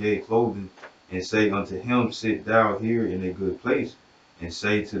weareth the gay clothing, and say unto him, sit thou here in a good place, and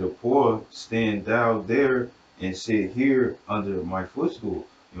say to the poor, stand thou there and sit here under my footstool.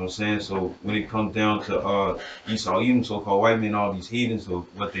 You know what I'm saying? So when it comes down to Esau, even so-called white men, all these heathens, so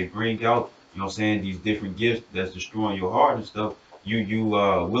what they bring out, you know what I'm saying, these different gifts that's destroying your heart and stuff, you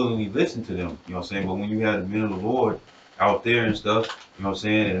willingly listen to them. You know what I'm saying? But when you have the men of the Lord out there and stuff, you know what I'm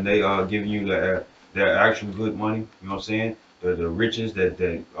saying, and they giving you the actual good money, you know what I'm saying, the riches that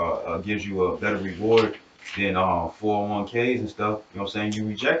gives you a better reward than 401ks and stuff, you know what I'm saying, you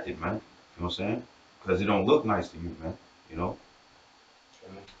reject it, man. You know what I'm saying? Because it don't look nice to you, man. You know?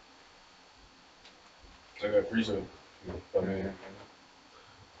 I got appreciate I mean,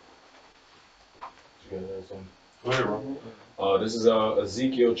 you guys have something? Go ahead, bro. This is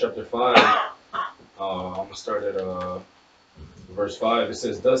Ezekiel chapter 5. I'm gonna start at verse 5. It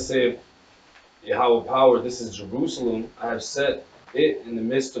says, thus saith Yahweh power, this is Jerusalem. I have set it in the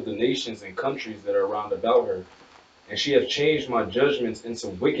midst of the nations and countries that are round about her. And she hath changed my judgments into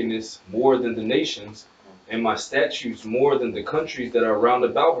wickedness more than the nations, and my statutes more than the countries that are round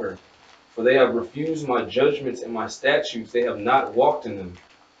about her. For they have refused my judgments and my statutes, they have not walked in them.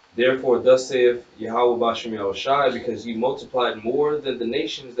 Therefore thus saith Yahweh Bashem Yahushai, because ye multiplied more than the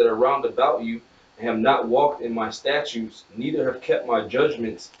nations that are round about you, and have not walked in my statutes, neither have kept my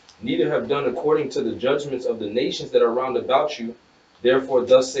judgments, neither have done according to the judgments of the nations that are round about you. Therefore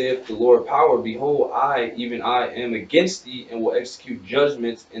thus saith the Lord power, behold, I, even I, am against thee, and will execute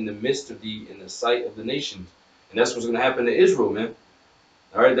judgments in the midst of thee in the sight of the nations. And that's what's going to happen to Israel, man.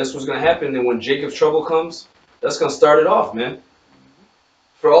 All right, that's what's going to happen. And when Jacob's trouble comes, that's going to start it off, man.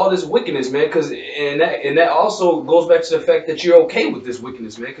 For all this wickedness, man, because and that also goes back to the fact that you're okay with this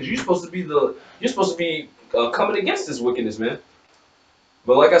wickedness, man, because you're supposed to be coming against this wickedness, man.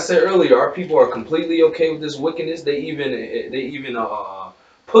 But like I said earlier, our people are completely okay with this wickedness. They even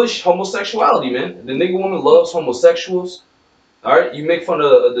push homosexuality, man. The nigga woman loves homosexuals. All right, you make fun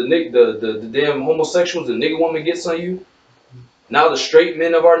of the damn homosexuals. The nigga woman gets on you. Now the straight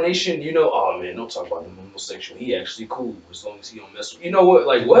men of our nation, you know, oh man, don't talk about the homosexual. He actually cool as long as he don't mess with. You know what?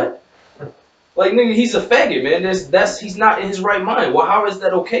 Like what? Like nigga, he's a faggot, man. He's not in his right mind. Well, how is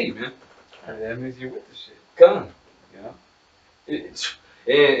that okay, man? That means you're with the shit. Come, You know.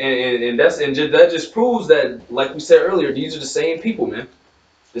 That just proves that, like we said earlier, these are the same people, man.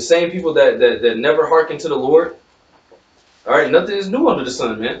 The same people that never hearken to the Lord. All right, nothing is new under the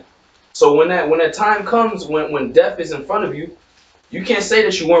sun, man. So when that time comes, when death is in front of you, you can't say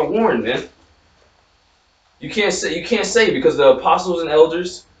that you weren't warned, man. You can't say because the apostles and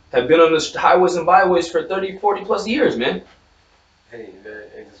elders have been on the highways and byways for 30, 40 plus years, man. Hey, the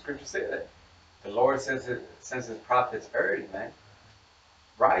scripture say that. The Lord sends his prophets early, man.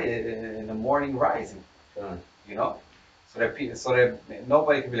 Right in the morning rising. You know? So that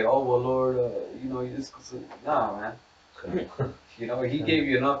nobody can be like, oh well, Lord, you know, you just nah, man. You know, He gave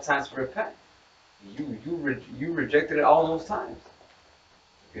you enough times to repent. You rejected it all those times.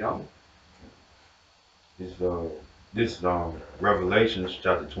 You know. This Revelations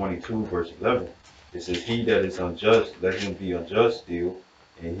chapter 22 verse 11. It says, "He that is unjust, let him be unjust still,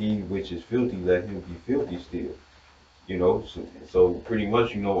 and he which is filthy, let him be filthy still." You know, so pretty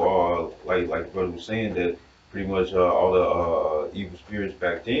much, you know, like brother was saying, that pretty much all the evil spirits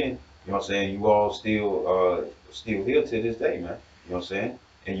back then, you know what I'm saying, you all still here to this day, man. You know what I'm saying?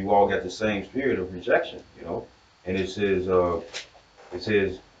 And you all got the same spirit of rejection, you know. And it says,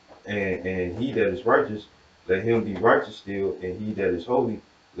 and he that is righteous, let him be righteous still, and he that is holy,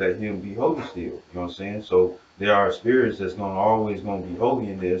 let him be holy still. You know what I'm saying? So there are spirits that's always gonna be holy,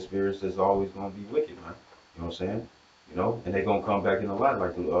 and there are spirits that's always gonna be wicked, man. You know what I'm saying? You know, and they're gonna come back in the light,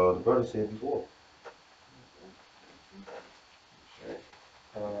 like the brother said before.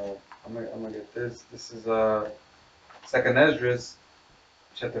 I'm gonna get this. This is Second Esdras,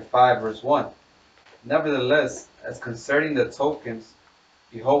 chapter 5, verse 1. Nevertheless, as concerning the tokens,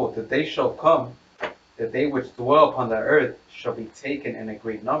 behold, the day shall come, that they which dwell upon the earth shall be taken in a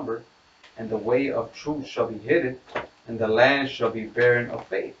great number, and the way of truth shall be hidden, and the land shall be barren of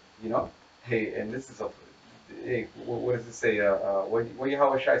faith. You know, hey, and this is hey, what does it say?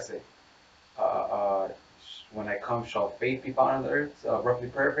 How should I say? When I come, shall faith be found on the earth? Roughly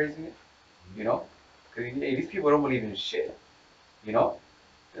paraphrasing it. You know, because hey, these people don't believe in shit. You know,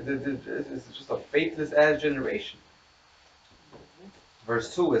 it's just a faithless ass generation.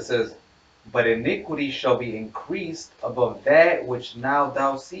 Verse 2, it says, "But iniquity shall be increased above that which now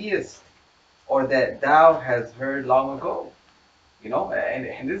thou seest, or that thou hast heard long ago." You know,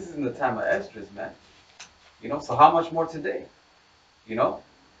 and this is in the time of Esdras, man. You know, so how much more today? You know,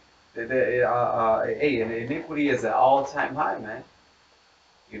 hey, and iniquity is at all-time high, man.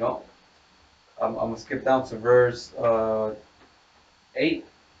 You know, I'm gonna skip down to verse 8.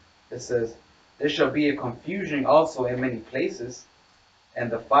 It says, "There shall be a confusion also in many places,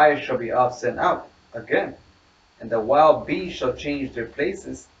 and the fire shall be oft sent out again, and the wild beasts shall change their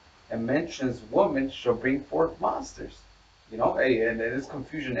places, and mentions women shall bring forth monsters." You know, hey, and there's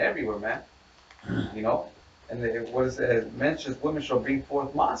confusion everywhere, man. You know, and what is it? Mentions women shall bring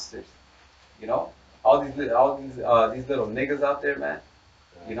forth monsters. You know, these little niggas out there, man.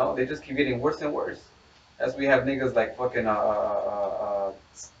 You know, they just keep getting worse and worse. As we have niggas like fucking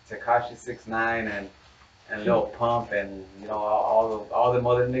Tekashi 6ix9ine and Lil Pump and you know all them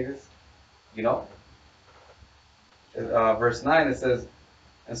other niggas. You know, verse 9 it says,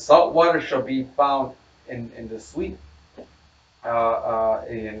 "And salt water shall be found in the sweet."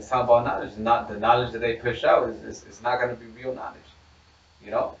 And it's talking about knowledge. Not the knowledge that they push out is not going to be real knowledge. You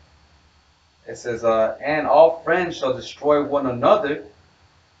know, it says, "And all friends shall destroy one another."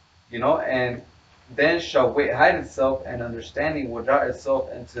 You know, and then shall wit hide itself, and understanding will dart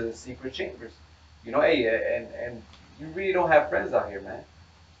itself into the secret chambers. You know, hey, and you really don't have friends out here, man.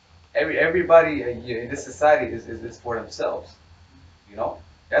 Everybody in this society is for themselves. You know,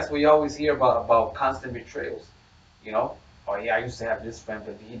 that's what you always hear about constant betrayals. You know, oh yeah, I used to have this friend,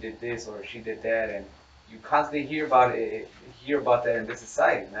 but he did this or she did that, and you constantly hear about that in this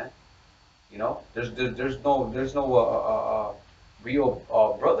society, man. You know, there's no real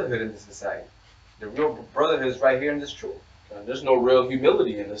brotherhood in this society. The real brotherhood is right here in this truth. There's no real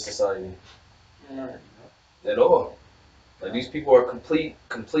humility in this society at all. Like these people are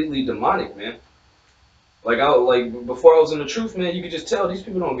completely demonic, man. Like before I was in the truth, man, you could just tell these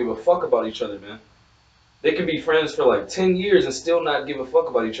people don't give a fuck about each other, man. They can be friends for like 10 years and still not give a fuck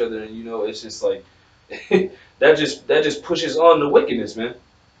about each other, and you know, it's just like that just pushes on the wickedness, man.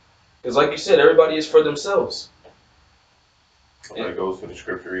 Because like you said, everybody is for themselves. Well, that goes for the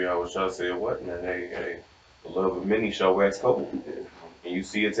scripture. I was trying to say, what, man? Hey, the love of many shall wax cold, and you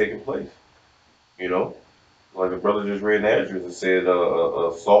see it taking place. You know, Like the brother just read in Ezra, it said,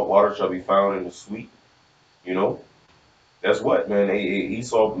 salt water shall be found in the sweet. You know, that's what, man.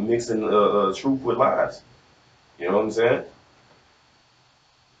 Esau mixing truth with lies. You know what I'm saying?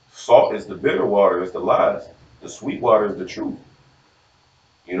 Salt is the bitter water, it's the lies. The sweet water is the truth.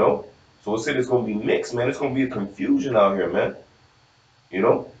 You know? So it said it's going to be mixed, man. It's going to be a confusion out here, man. You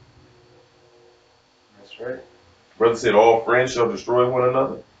know? That's right. Brother said all friends shall destroy one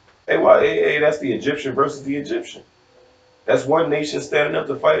another. Hey, why? Hey, that's the Egyptian versus the Egyptian. That's one nation standing up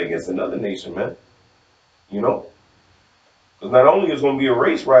to fight against another nation, man. You know? Because not only is it going to be a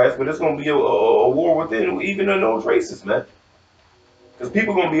race riot, but it's going to be a war within even in those races, man. Because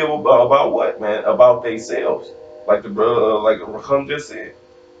people going to be able about what, man? About themselves. Like the like Raham just said.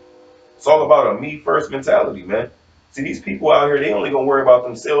 It's all about a me first mentality, man. See, these people out here, they only gonna worry about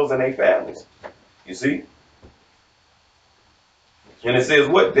themselves and their families. You see? And it says,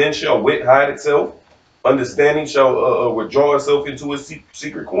 what? Then shall wit hide itself? Understanding shall withdraw itself into a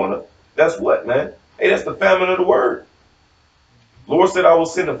secret corner? That's what, man? Hey, that's the famine of the word. Lord said, I will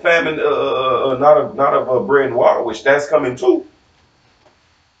send a famine, not of bread and water, which that's coming too.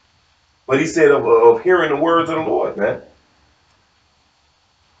 But he said of hearing the words of the Lord, man.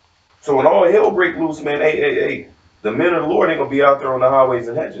 So when all hell break loose, man, hey, the men of the Lord ain't gonna be out there on the highways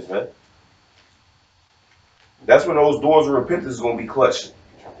and hedges, man. That's when those doors of repentance is gonna be clutched,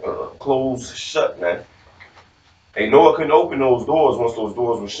 closed shut, man. Hey, Noah couldn't open those doors once those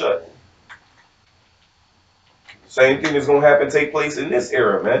doors were shut. Same thing is gonna happen, take place in this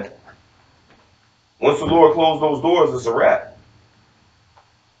era, man. Once the Lord closed those doors, it's a wrap.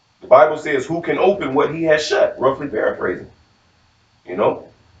 The Bible says, "Who can open what He has shut?" Roughly paraphrasing. You know.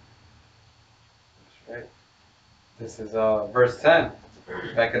 That's right. This is verse 10.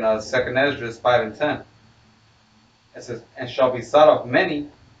 Back in 2nd Ezra 5 and 10. It says, and shall be sought of many,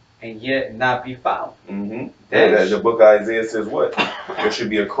 and yet not be found. Mm-hmm. Yeah, the book of Isaiah says what? There should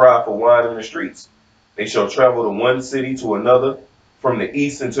be a cry for wine in the streets. They shall travel to one city to another, from the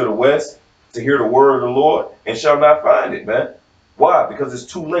east into the west, to hear the word of the Lord, and shall not find it, man. Why? Because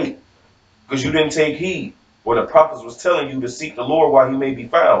it's too late. Because you didn't take heed. When the prophets was telling you to seek the Lord while He may be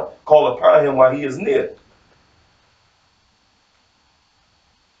found, call upon Him while He is near.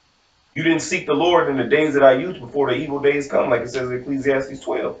 You didn't seek the Lord in the days that I used before the evil days come, like it says in Ecclesiastes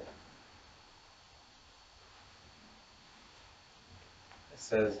 12. It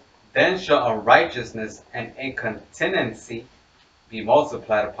says, then shall unrighteousness and incontinency be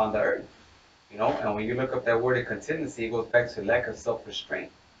multiplied upon the earth. You know, and when you look up that word incontinency, it goes back to lack of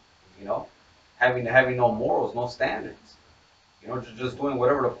self-restraint. You know, having no morals, no standards. You know, just doing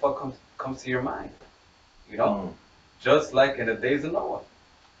whatever the fuck comes to your mind. You know, just like in the days of Noah.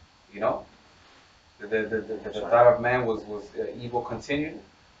 You know, the thought of man was evil continued.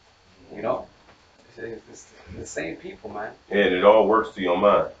 You know, it's the same people, man. And it all works to your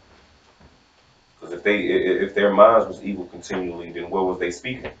mind. Because if their minds was evil continually, then what was they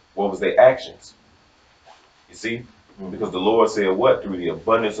speaking? What was their actions? You see? Because the Lord said what? Through the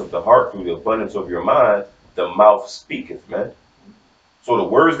abundance of the heart, through the abundance of your mind, the mouth speaketh, man. So the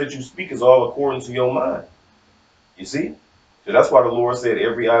words that you speak is all according to your mind. You see? So that's why the Lord said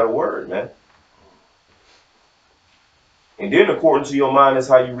every idle word, man. And then according to your mind is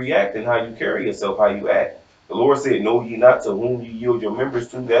how you react and how you carry yourself, how you act. The Lord said, know ye not to whom you yield your members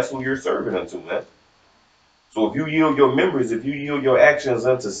to, that's who you're serving unto, man. So if you yield your members, if you yield your actions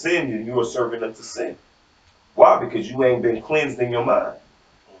unto sin, then you are serving unto sin. Why? Because you ain't been cleansed in your mind.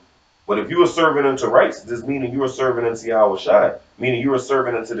 But if you are serving unto righteousness, meaning you are serving unto Yahweh Shai, meaning you are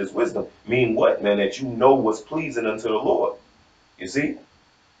serving unto this wisdom, meaning what, man? That you know what's pleasing unto the Lord. You see?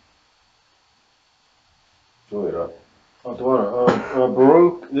 Go ahead,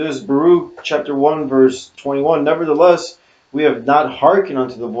 Baruch, this is Baruch chapter 1 verse 21. Nevertheless, we have not hearkened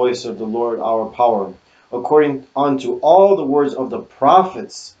unto the voice of the Lord our power, according unto all the words of the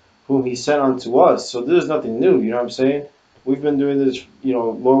prophets whom He sent unto us. So this is nothing new, you know what I'm saying? We've been doing this, you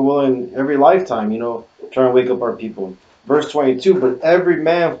know, Lord willing, every lifetime, you know, trying to wake up our people. Verse 22, but every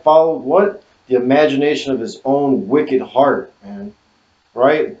man followed what? The imagination of his own wicked heart, man.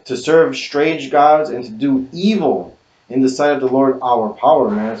 Right? To serve strange gods and to do evil in the sight of the Lord our power,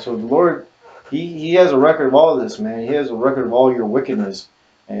 man. So the Lord, He has a record of all of this, man. He has a record of all your wickedness.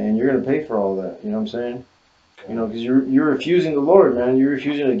 And you're going to pay for all that, you know what I'm saying? You know, because you're refusing the Lord, man. You're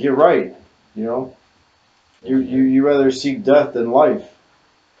refusing to get right, you know? You rather seek death than life.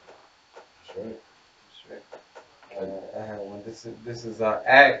 That's right. That's right. I have one. This is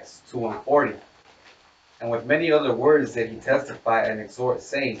Acts 2:40. And with many other words did he testify and exhort,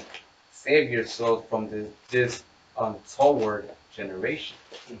 saying, save yourselves from this untoward generation.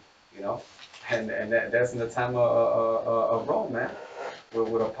 You know, and that's in the time of Rome, man,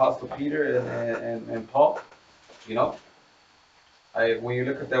 with Apostle Peter and Paul. You know, when you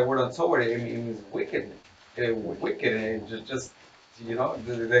look at that word untoward, it means wicked, wicked, and it just you know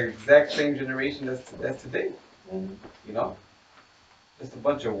the exact same generation that's today. You know, just a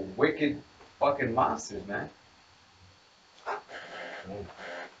bunch of wicked fucking monsters, man.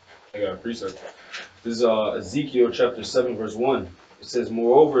 I got a precept. This is Ezekiel chapter 7, verse 1. It says,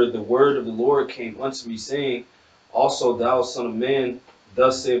 Moreover, the word of the Lord came unto me, saying, Also thou, son of man,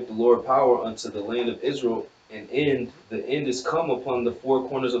 thus saith the Lord power unto the land of Israel, the end is come upon the four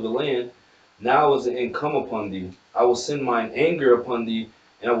corners of the land. Now is the end come upon thee. I will send mine anger upon thee,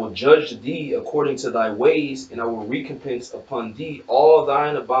 and I will judge thee according to thy ways, and I will recompense upon thee all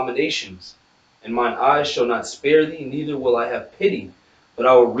thine abominations. And mine eyes shall not spare thee, neither will I have pity. But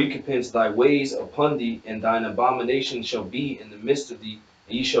I will recompense thy ways upon thee, and thine abomination shall be in the midst of thee,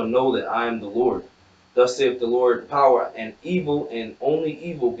 and ye shall know that I am the Lord. Thus saith the Lord, power and evil, and only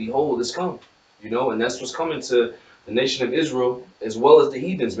evil, behold, is come. You know, and that's what's coming to the nation of Israel, as well as the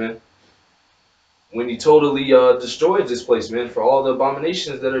heathens, man. When he totally destroys this place, man, for all the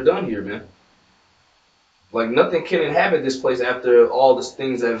abominations that are done here, man. Like, nothing can inhabit this place after all the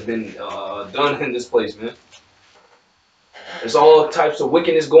things that have been done in this place, man. There's all types of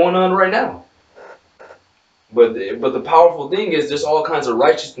wickedness going on right now. But the powerful thing is there's all kinds of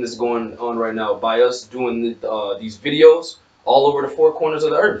righteousness going on right now by us doing these videos all over the four corners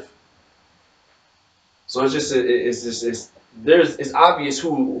of the earth. So it's obvious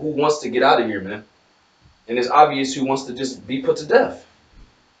who wants to get out of here, man. And it's obvious who wants to just be put to death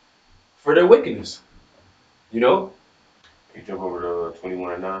for their wickedness. You know? You jump over to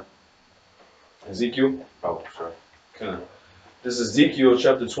 21 and 9. Ezekiel. Oh, sorry. Okay. This is Ezekiel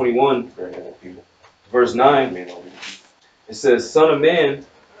chapter 21, Very good people. verse 9. It says, Son of man,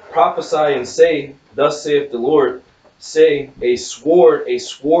 prophesy and say, Thus saith the Lord, say, a sword is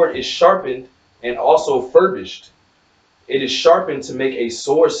sharpened and also furbished. It is sharpened to make a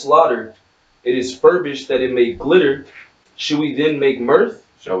sore slaughter. It is furbished that it may glitter. Should we then make mirth?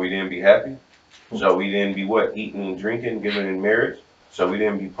 Shall we then be happy? Shall we then be what? Eating and drinking, giving in marriage? Shall we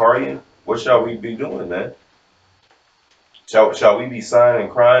then be partying? What shall we be doing, man? Shall we be sighing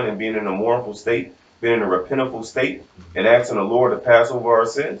and crying and being in a mournful state, being in a repentful state, and asking the Lord to pass over our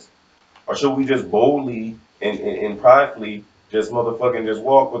sins? Or should we just boldly and pridefully just motherfucking just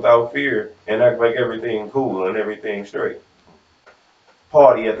walk without fear and act like everything cool and everything straight?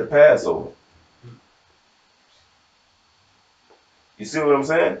 Party at the Passover. You see what I'm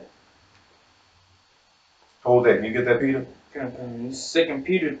saying? Hold that. Can you get that, Peter? This is 2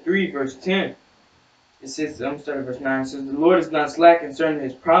 Peter 3, verse 10. It says, I'm starting verse 9. It says, The Lord is not slack concerning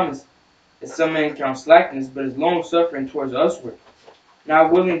his promise, as some men count slackness, but is long suffering towards usward,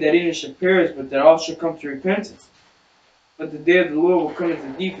 not willing that any should perish, but that all should come to repentance. But the day of the Lord will come as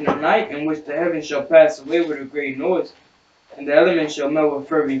a thief in the night, in which the heavens shall pass away with a great noise, and the elements shall melt with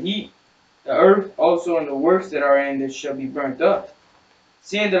fervent heat. The earth also and the works that are in it shall be burnt up.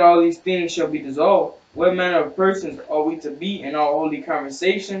 Seeing that all these things shall be dissolved, what manner of persons are we to be in all holy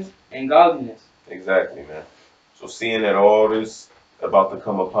conversations and godliness? Exactly, man. So seeing that all this about to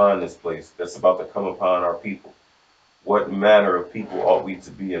come upon this place, that's about to come upon our people, what manner of people ought we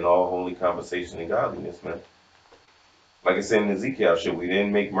to be in all holy conversation and godliness, man? Like I said in Ezekiel, should we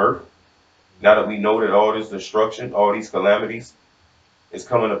then make mirth? Now that we know that all this destruction, all these calamities is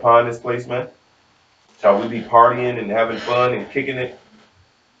coming upon this place, man? Shall we be partying and having fun and kicking it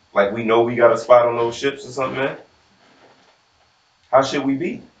like we know we got a spot on those ships or something, man? How should we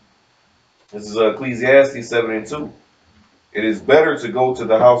be? This is Ecclesiastes 7 and 2. It is better to go to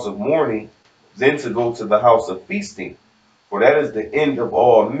the house of mourning than to go to the house of feasting, for that is the end of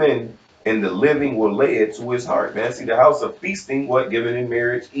all men, and the living will lay it to his heart. Man, see, the house of feasting, what? Giving in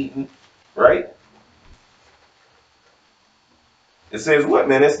marriage, eating, right? It says what,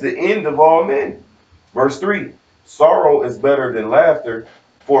 man? It's the end of all men. Verse 3, sorrow is better than laughter,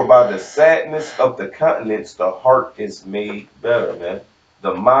 for by the sadness of the countenance the heart is made better, man.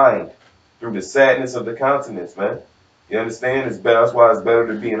 The mind, through the sadness of the countenance, man. You understand? It's better. That's why it's better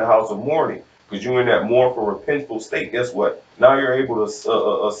to be in the house of mourning, because you're in that mournful, repentful state. Guess what? Now you're able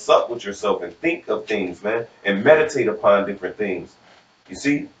to sup with yourself and think of things, man, and meditate upon different things. You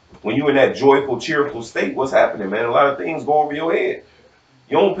see, when you're in that joyful, cheerful state, what's happening, man? A lot of things go over your head.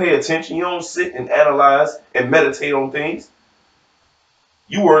 You don't pay attention. You don't sit and analyze and meditate on things.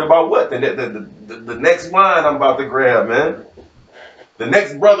 You worried about what? The next line I'm about to grab, man. The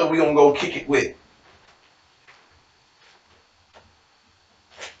next brother we gonna go kick it with.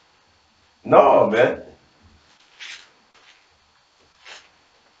 No, man.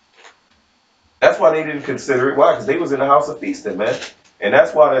 why they didn't consider it. Why? Because they was in the house of feasting, man. And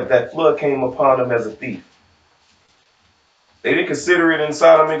that's why that flood came upon them as a thief. They didn't consider it in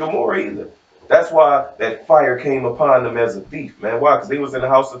Sodom and Gomorrah either. That's why that fire came upon them as a thief, man. Why? Because they was in the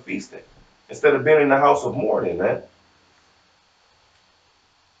house of feasting instead of being in the house of mourning, man.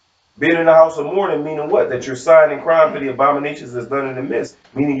 Being in the house of mourning meaning what? That you're signing crime for the abominations that's done in the midst.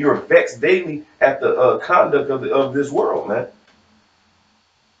 Meaning you're vexed daily at the conduct of this world, man.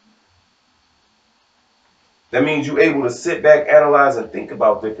 That means you're able to sit back, analyze, and think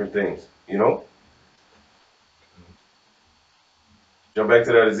about different things, you know? Jump back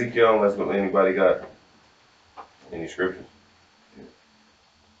to that Ezekiel unless anybody got any scriptures.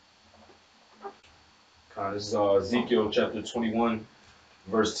 This is Ezekiel chapter 21,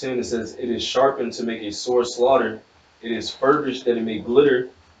 verse 10. It says, "It is sharpened to make a sore slaughter. It is furbished that it may glitter.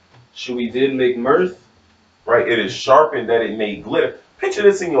 Should we then make mirth?" Right? It is sharpened that it may glitter. Picture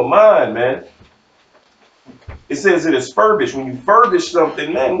this in your mind, man. It says it is furbished. When you furbish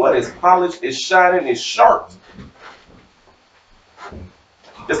something, man, what? It's polished, it's shining, it's sharp.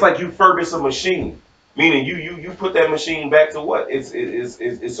 It's like you furbish a machine. Meaning you put that machine back to what?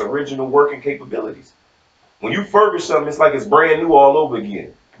 Its original working capabilities. When you furbish something, it's like it's brand new all over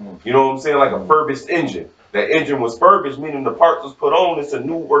again. You know what I'm saying? Like a furbished engine. That engine was furbished, meaning the parts was put on, it's a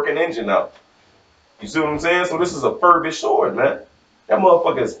new working engine now. You see what I'm saying? So this is a furbished sword, man. That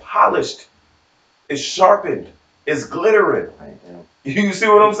motherfucker is polished. It's sharpened. It's glittering. You see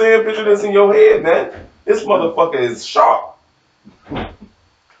what I'm saying? Picture this in your head, man. This motherfucker is sharp.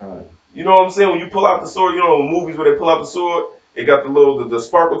 You know what I'm saying? When you pull out the sword, you know in movies where they pull out the sword, it got the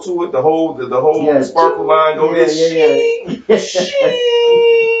sparkle to it, the whole sparkle line goes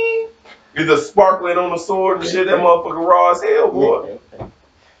You're the sparkling on the sword and shit. That motherfucker raw as hell, boy.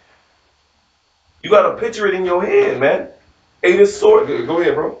 You gotta picture it in your head, man. Hey, this sword. Go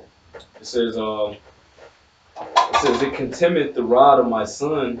ahead, bro. It says, "It contemneth the rod of my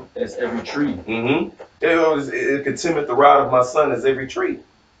son as every tree." It contemneth the rod of my son as every tree.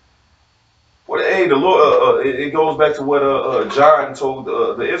 Well, hey, the Lord. It goes back to what John told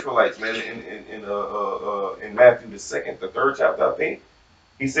the Israelites, man, in Matthew the 3rd chapter, I think.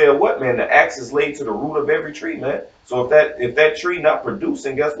 He said, "What, man? The axe is laid to the root of every tree, man. So if that tree not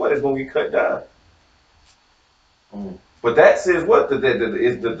producing, guess what? It's gonna get cut down." But that says what?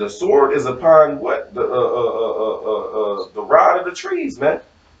 The sword is upon what? The rod of the trees, man.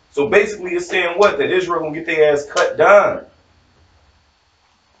 So basically, it's saying what? That Israel gonna get their ass cut down.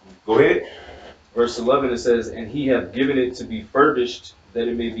 Go ahead. Verse 11, it says, "And he hath given it to be furbished, that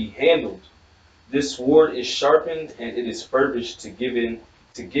it may be handled. This sword is sharpened, and it is furbished to give it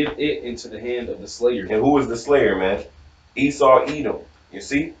into the hand of the slayer." And who is the slayer, man? Esau, Edom. You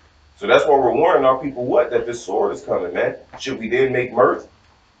see? So that's why we're warning our people what? That this sword is coming, man. Should we then make mirth?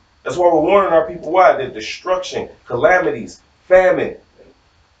 That's why we're warning our people why? That destruction, calamities, famine,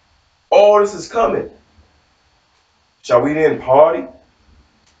 all this is coming. Shall we then party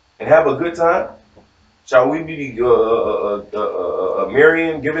and have a good time? Shall we be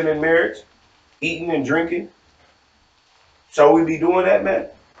marrying, giving in marriage, eating and drinking? Shall we be doing that, man?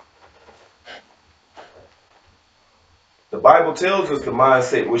 The Bible tells us the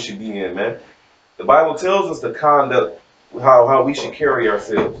mindset we should be in, man. The Bible tells us the conduct, how we should carry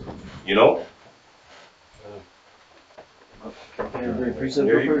ourselves, you know? This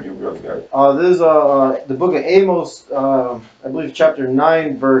is the book of Amos, I believe chapter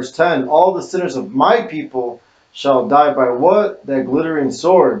 9, verse 10. "All the sinners of my people shall die by what? That glittering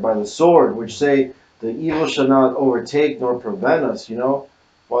sword, by the sword, which say, the evil shall not overtake nor prevent us," you know?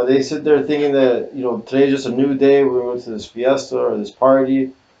 While they sit there thinking that, you know, today's just a new day, we're going to this fiesta or this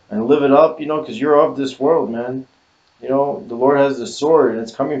party and live it up, you know, because you're of this world, man. You know, the Lord has this sword and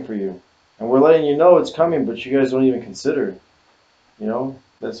it's coming for you. And we're letting you know it's coming, but you guys don't even consider it. You know,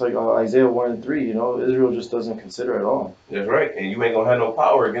 that's like Isaiah 1 and 3, you know, Israel just doesn't consider at all. That's right. And you ain't going to have no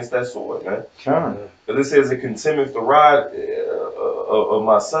power against that sword, man. Huh. But it says, "It contemneth the rod of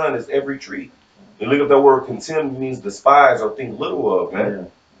my son as every tree." You look up that word contempt, means despise or think little of, man. Yeah.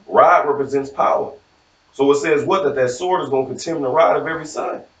 Rod represents power. So it says what? That sword is going to contempt the rod of every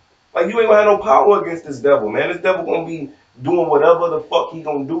son. Like you ain't going to have no power against this devil, man. This devil going to be doing whatever the fuck he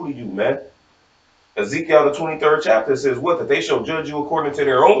going to do to you, man. Ezekiel the 23rd chapter says what? That they shall judge you according to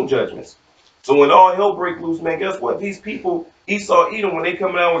their own judgments. So when all hell break loose, man, guess what? These people, Esau, Edom, when they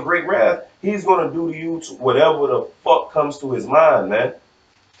come down with great wrath, he's going to do to you whatever the fuck comes to his mind, man.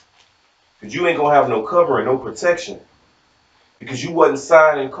 Because you ain't going to have no covering, no protection. Because you wasn't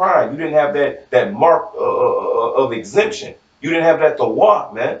signing crime. You didn't have that mark of exemption. You didn't have that to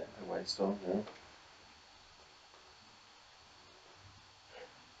walk, man. White stone, yeah.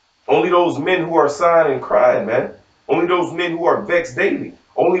 Only those men who are sighing and crying, man. Only those men who are vexed daily.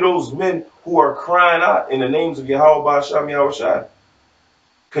 Only those men who are crying out in the names of Yahweh Ba'asham Yahushua,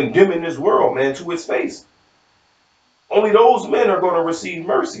 condemning this world, man, to its face. Only those men are going to receive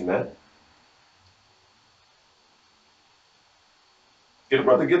mercy, man. Get a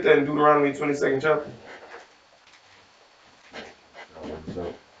brother, get that in Deuteronomy 22nd chapter.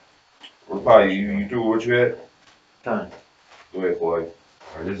 Rapai, you through what you had? Time. Go ahead, boy.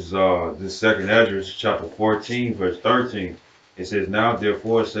 All right, this second Esdras, chapter 14, verse 13. It says, Now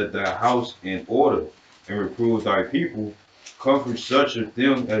therefore set thy house in order, and reprove thy people, comfort such of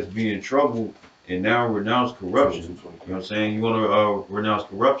them as be in trouble, and now renounce corruption. You know what I'm saying? You want to renounce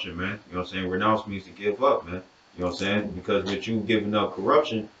corruption, man. You know what I'm saying? Renounce means to give up, man. You know what I'm saying? Because with you giving up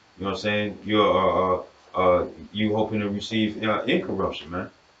corruption, you know what I'm saying? You're you hoping to receive incorruption, man.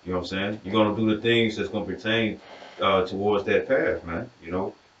 You know what I'm saying? You're gonna do the things that's gonna pertain towards that path, man. You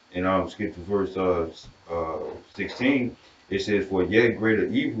know. And skip to verse 16. It says, For yet greater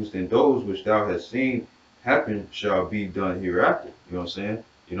evils than those which thou hast seen happen shall be done hereafter. You know what I'm saying?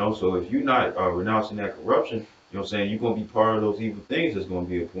 You know, so if you're not renouncing that corruption, you know what I'm saying, you're going to be part of those evil things that's going to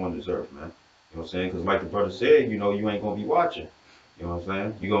be upon this earth, man. You know what I'm saying? Because like the brother said, you know, you ain't going to be watching. You know what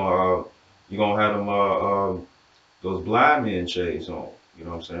I'm saying? You're going to have them, those blind men shades on. You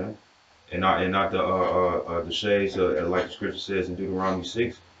know what I'm saying? And not the shades, like the scripture says in Deuteronomy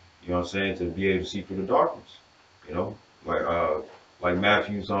 6, you know what I'm saying, to be able to see through the darkness. You know, like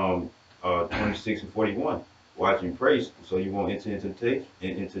Matthew's 26 and 41. Watch and pray so you won't enter into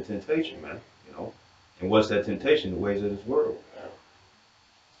temptation, man. You know, and what's that temptation? The ways of this world.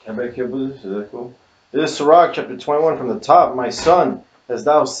 Can I back here, brothers? Is that cool? This is Sirach chapter 21 from the top. My son, hast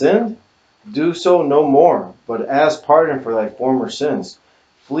thou sinned? Do so no more, but ask pardon for thy former sins.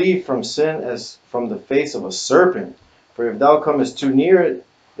 Flee from sin as from the face of a serpent. For if thou comest too near it,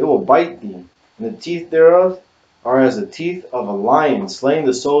 it will bite thee. And the teeth thereof are as the teeth of a lion, slaying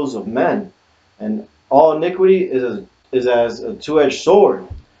the souls of men. And all iniquity is as a two-edged sword,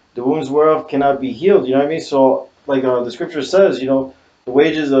 the wounds whereof cannot be healed. You know what I mean? So, like the scripture says, you know, the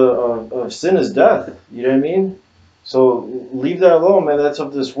wages of sin is death. You know what I mean? So leave that alone, man. That's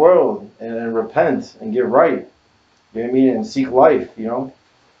of this world, and repent and get right. You know what I mean? And seek life. You know.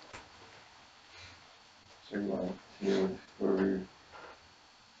 So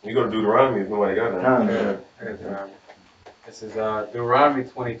You go to Deuteronomy if nobody got that. This is Deuteronomy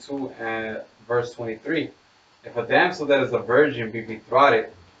 22 and verse 23. If a damsel that is a virgin be betrothed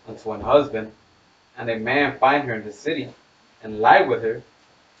unto an husband, and a man find her in the city, and lie with her,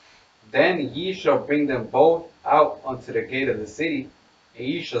 then ye shall bring them both out unto the gate of the city, and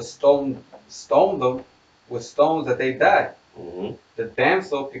ye shall stone them with stones that they die. Mm-hmm. The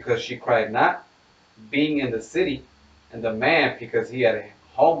damsel, because she cried not, being in the city, and the man, because he had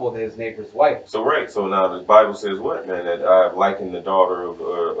humbled his neighbor's wife. So now the Bible says what, man? That I have likened the daughter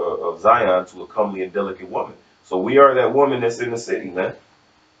of Zion to a comely and delicate woman. So we are that woman that's in the city, man.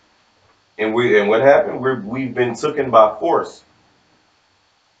 And what happened? We've been taken by force.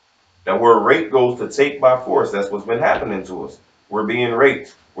 That word rape goes to take by force. That's what's been happening to us. We're being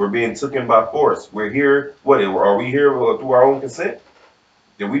raped. We're being taken by force. We're here. What are we here through our own consent?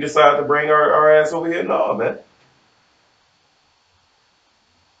 Did we decide to bring our ass over here? No, man.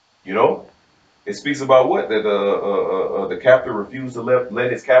 You know, it speaks about what? That the captor refused to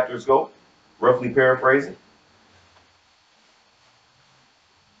let his captors go, roughly paraphrasing.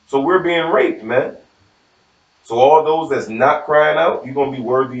 So we're being raped, man. So all those that's not crying out, you're going to be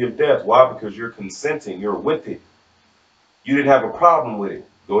worthy of death. Why? Because you're consenting. You're with it. You didn't have a problem with it.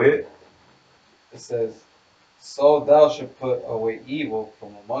 Go ahead. It says, so thou shalt put away evil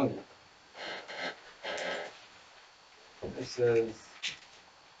from among you. It says,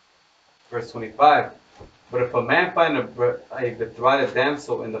 verse 25, but if a man find a betrothed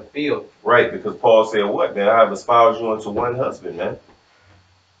damsel in the field. Right, because Paul said what, man? I have espoused you unto one husband, man.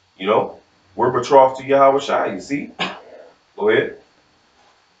 You know, we're betrothed to Yahweh Shai, you see? Go ahead.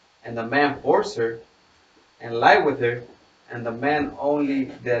 And the man force her and lie with her, and the man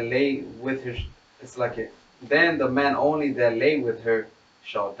only that lay with her, then the man only that lay with her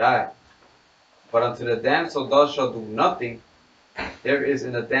shall die. But unto the damsel thou shalt do nothing, there is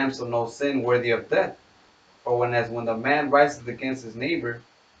in the damsel no sin worthy of death. For when the man riseth against his neighbor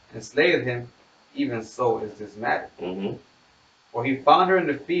and slayeth him, even so is this matter. Mm-hmm. For he found her in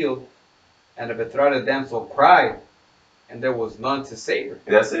the field, and the betrothed damsel cried, and there was none to save her.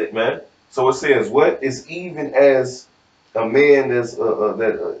 That's it, man. So it says what? It's even as a man that's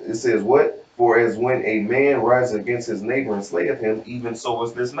it says what? For as when a man rises against his neighbor and slayeth him, even so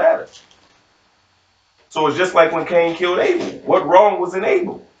is this matter. So it's just like when Cain killed Abel. What wrong was in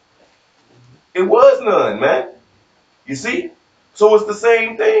Abel? It was none, man. You see? So it's the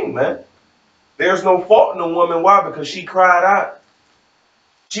same thing, man. There's no fault in the woman. Why? Because she cried out.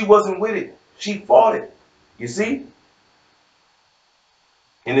 She wasn't with it. She fought it. You see?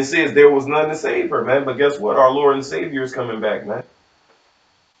 And it says there was none to save her, man. But guess what? Our Lord and Savior is coming back, man.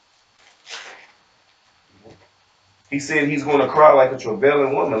 He said he's going to cry like a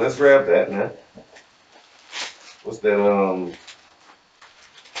travailing woman. Let's grab that, man. What's that?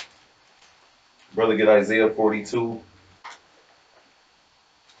 Brother, get Isaiah 42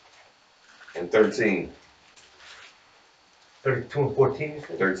 and 13. 32 and 14, you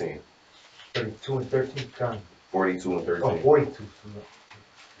said? 13. 32 and 13, Con. 42 and 13. Oh, 42.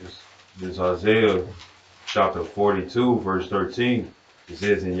 This Isaiah chapter 42, verse 13. It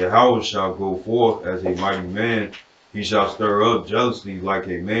says, and Yahweh shall go forth as a mighty man. He shall stir up jealously like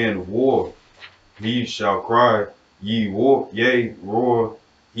a man of war. He shall cry, ye war, yea, roar.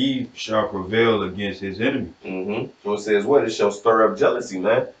 He shall prevail against his enemy. So it says what? It shall stir up jealousy,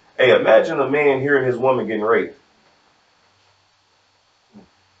 man. Hey, imagine a man hearing his woman getting raped.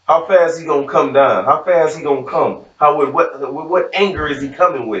 How fast he gonna come down? How fast he gonna come? With what anger is he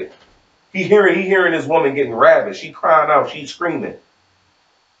coming with? He hearing his woman getting ravished. She crying out. She screaming.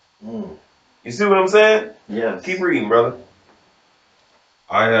 You see what I'm saying? Yes. Keep reading, brother.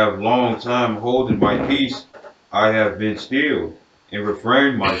 I have long time holding my peace. I have been still and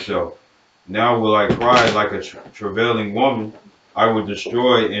refrained myself. Now will I cry like a travailing woman. I will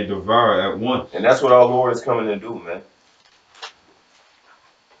destroy and devour at once. And that's what our Lord is coming to do, man.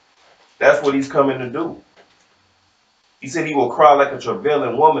 That's what he's coming to do. He said he will cry like a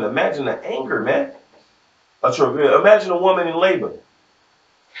travailing woman. Imagine the anger, man. Imagine a woman in labor.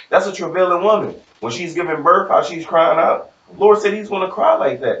 That's a travailing woman. When she's giving birth, how she's crying out. Lord said he's going to cry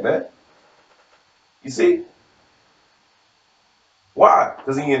like that, man. You see? Why?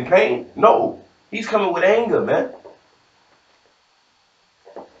 Because he in pain? No. He's coming with anger, man.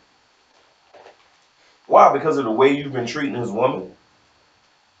 Why? Because of the way you've been treating his woman.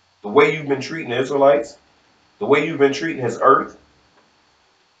 The way you've been treating the Israelites. The way you've been treating his earth.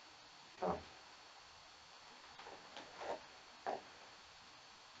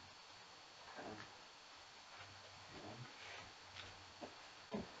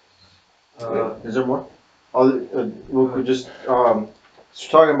 Is there more? We're just talking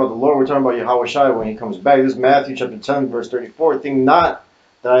about the Lord. We're talking about Yahweh Shai when he comes back. This is Matthew chapter 10, verse 34. Think not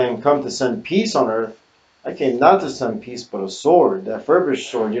that I am come to send peace on earth. I came not to send peace, but a sword, that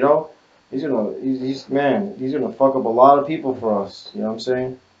furbished sword, you know? He's gonna fuck up a lot of people for us, you know what I'm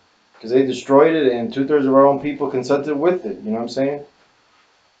saying? Because they destroyed it and 2/3 of our own people consented with it, you know what I'm saying?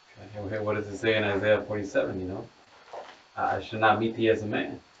 Okay, what does it say in Isaiah 47, you know? I should not meet thee as a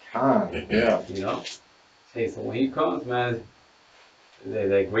man. Yeah. You know? Hey, so when he comes, man,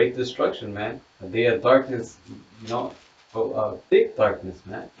 that great destruction, man. A day of darkness, you know, thick darkness,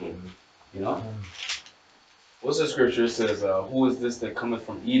 man. You know? What's the scripture? It says, who is this that cometh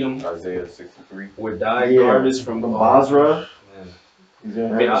from Edom? Isaiah 63. With thy garments from Basra. Man. He's gonna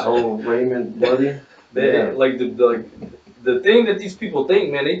have his whole raiment bloody. Like the thing that these people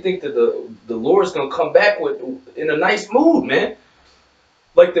think, man, they think that the Lord's gonna come back in a nice mood, man.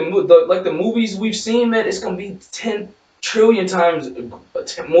 Like the movies we've seen, man, it's gonna be 10 trillion times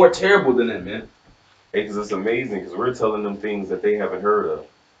more terrible than that, man. Hey, because it's amazing, because we're telling them things that they haven't heard of.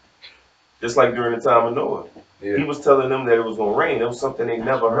 Just like during the time of Noah. Yeah. He was telling them that it was going to rain. It was something they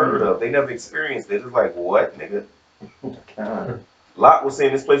never heard of. They never experienced it. It's like, what, nigga? God. Lot was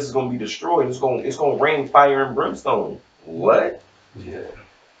saying this place is going to be destroyed. It's going to rain fire and brimstone. What? Yeah.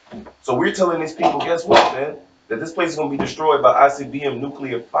 So we're telling these people, guess what, man? That this place is going to be destroyed by ICBM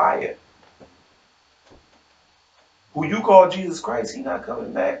nuclear fire. Who you call Jesus Christ, he not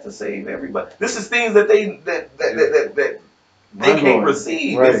coming back to save everybody. This is things that they can't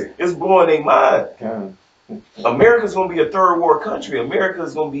receive. Right. It's blowing their mind. God. America's gonna be a third world country.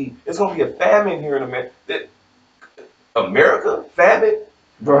 It's gonna be a famine here in America. America? Famine?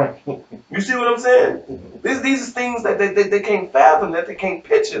 Right. You see what I'm saying? These are things that they can't fathom, that they can't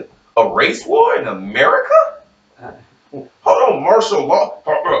picture. A race war in America? Hold on, martial law.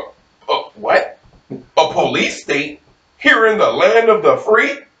 What? A police state here in the land of the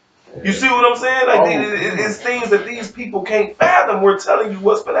free? You see what I'm saying? Like it's things that these people can't fathom. We're telling you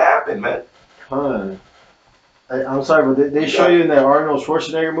what's gonna happen, man. Huh. I'm sorry, but they show you in that Arnold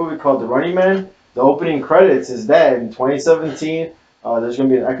Schwarzenegger movie called The Running Man. The opening credits is that in 2017, there's going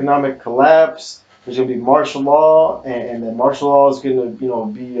to be an economic collapse. There's going to be martial law, and that martial law is going to,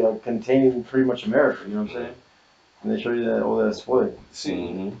 be containing pretty much America. You know what I'm saying? and they show you that, oh, that's what. See,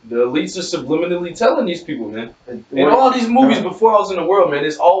 Mhm. the elites are subliminally telling these people, man. And In what- all these movies before I was in the world, man,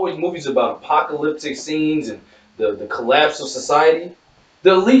 there's always movies about apocalyptic scenes and the collapse of society.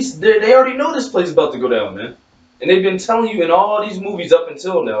 The elites, they already know this place is about to go down, man. And they've been telling you in all these movies up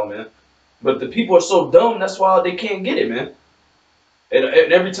until now, man. But the people are so dumb, that's why they can't get it, man. And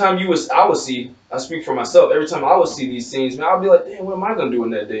every time I would see, I speak for myself, every time I would see these scenes, man, I'll be like, damn, what am I going to do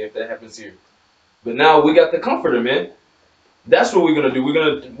in that day if that happens here? But now we got the comforter, man. That's what we're gonna do.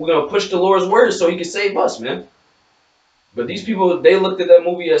 We're gonna push the Lord's word so He can save us, man. But these people, they looked at that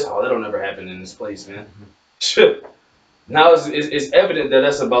movie as, oh, that'll never happen in this place, man. Now it's evident that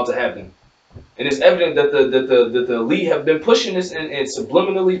that's about to happen, and it's evident that the elite have been pushing this and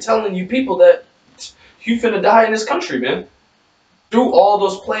subliminally telling you people that you finna die in this country, man. Through all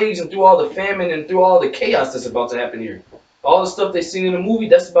those plagues and through all the famine and through all the chaos that's about to happen here, all the stuff they seen in the movie,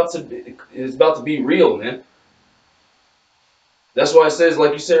 is about to be real, man. That's why it says,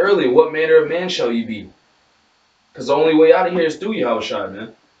 like you said earlier, what manner of man shall you be? Because the only way out of here is through Yahushua,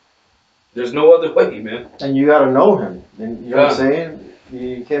 man. There's no other way, man. And you gotta know him. And you know what I'm Yeah. saying?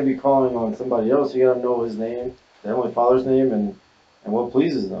 You can't be calling on somebody else. You gotta know his name, the Heavenly Father's name, and what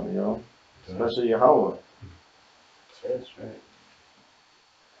pleases them, you know? Especially Yahweh. That's right.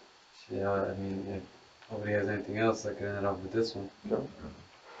 Yeah, I mean, if nobody has anything else, I can end it off with this one.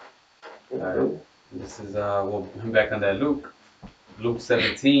 Alright. This is, we'll come back on that Luke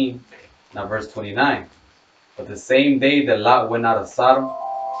 17, now verse 29. But the same day that Lot went out of Sodom,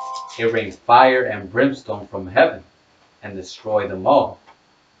 it rained fire and brimstone from heaven and destroyed them all.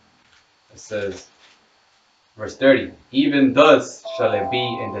 It says, verse 30, even thus shall it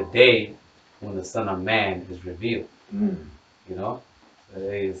be in the day when the Son of Man is revealed. Mm. You know?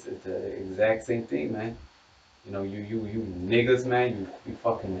 It's the exact same thing, man. You know, you niggas, man, you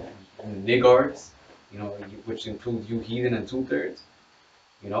fucking niggards, you know, which includes you heathen and 2/3.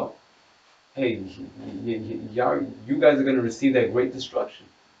 You know? Hey, you guys are gonna receive that great destruction.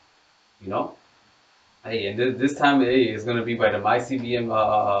 You know? Hey, and this time, hey, it's gonna be by the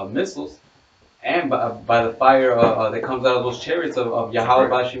ICBM missiles and by the fire that comes out of those chariots of Yahweh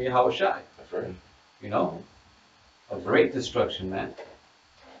Bashim Yahweh Shai. That's right. You know? A great destruction, man.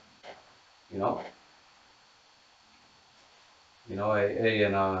 You know? You know, hey,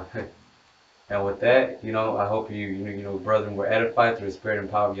 and with that, you know, I hope you brethren, were edified through the spirit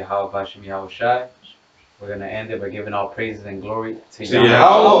and power of Yahweh Bashim Yahweh Shai. We're gonna end it by giving all praises and glory to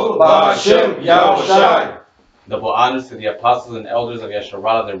Yahweh Ba'Shem Yahushai. Double honors to the apostles and elders of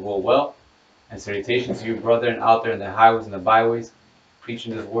Yasharallah that rule well, and salutations to you, brethren, out there in the highways and the byways,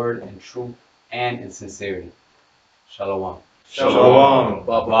 preaching this word in truth and in sincerity. Shalom. Shalom.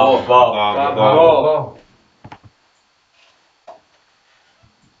 Ba, ba, ba. Ba, ba, ba.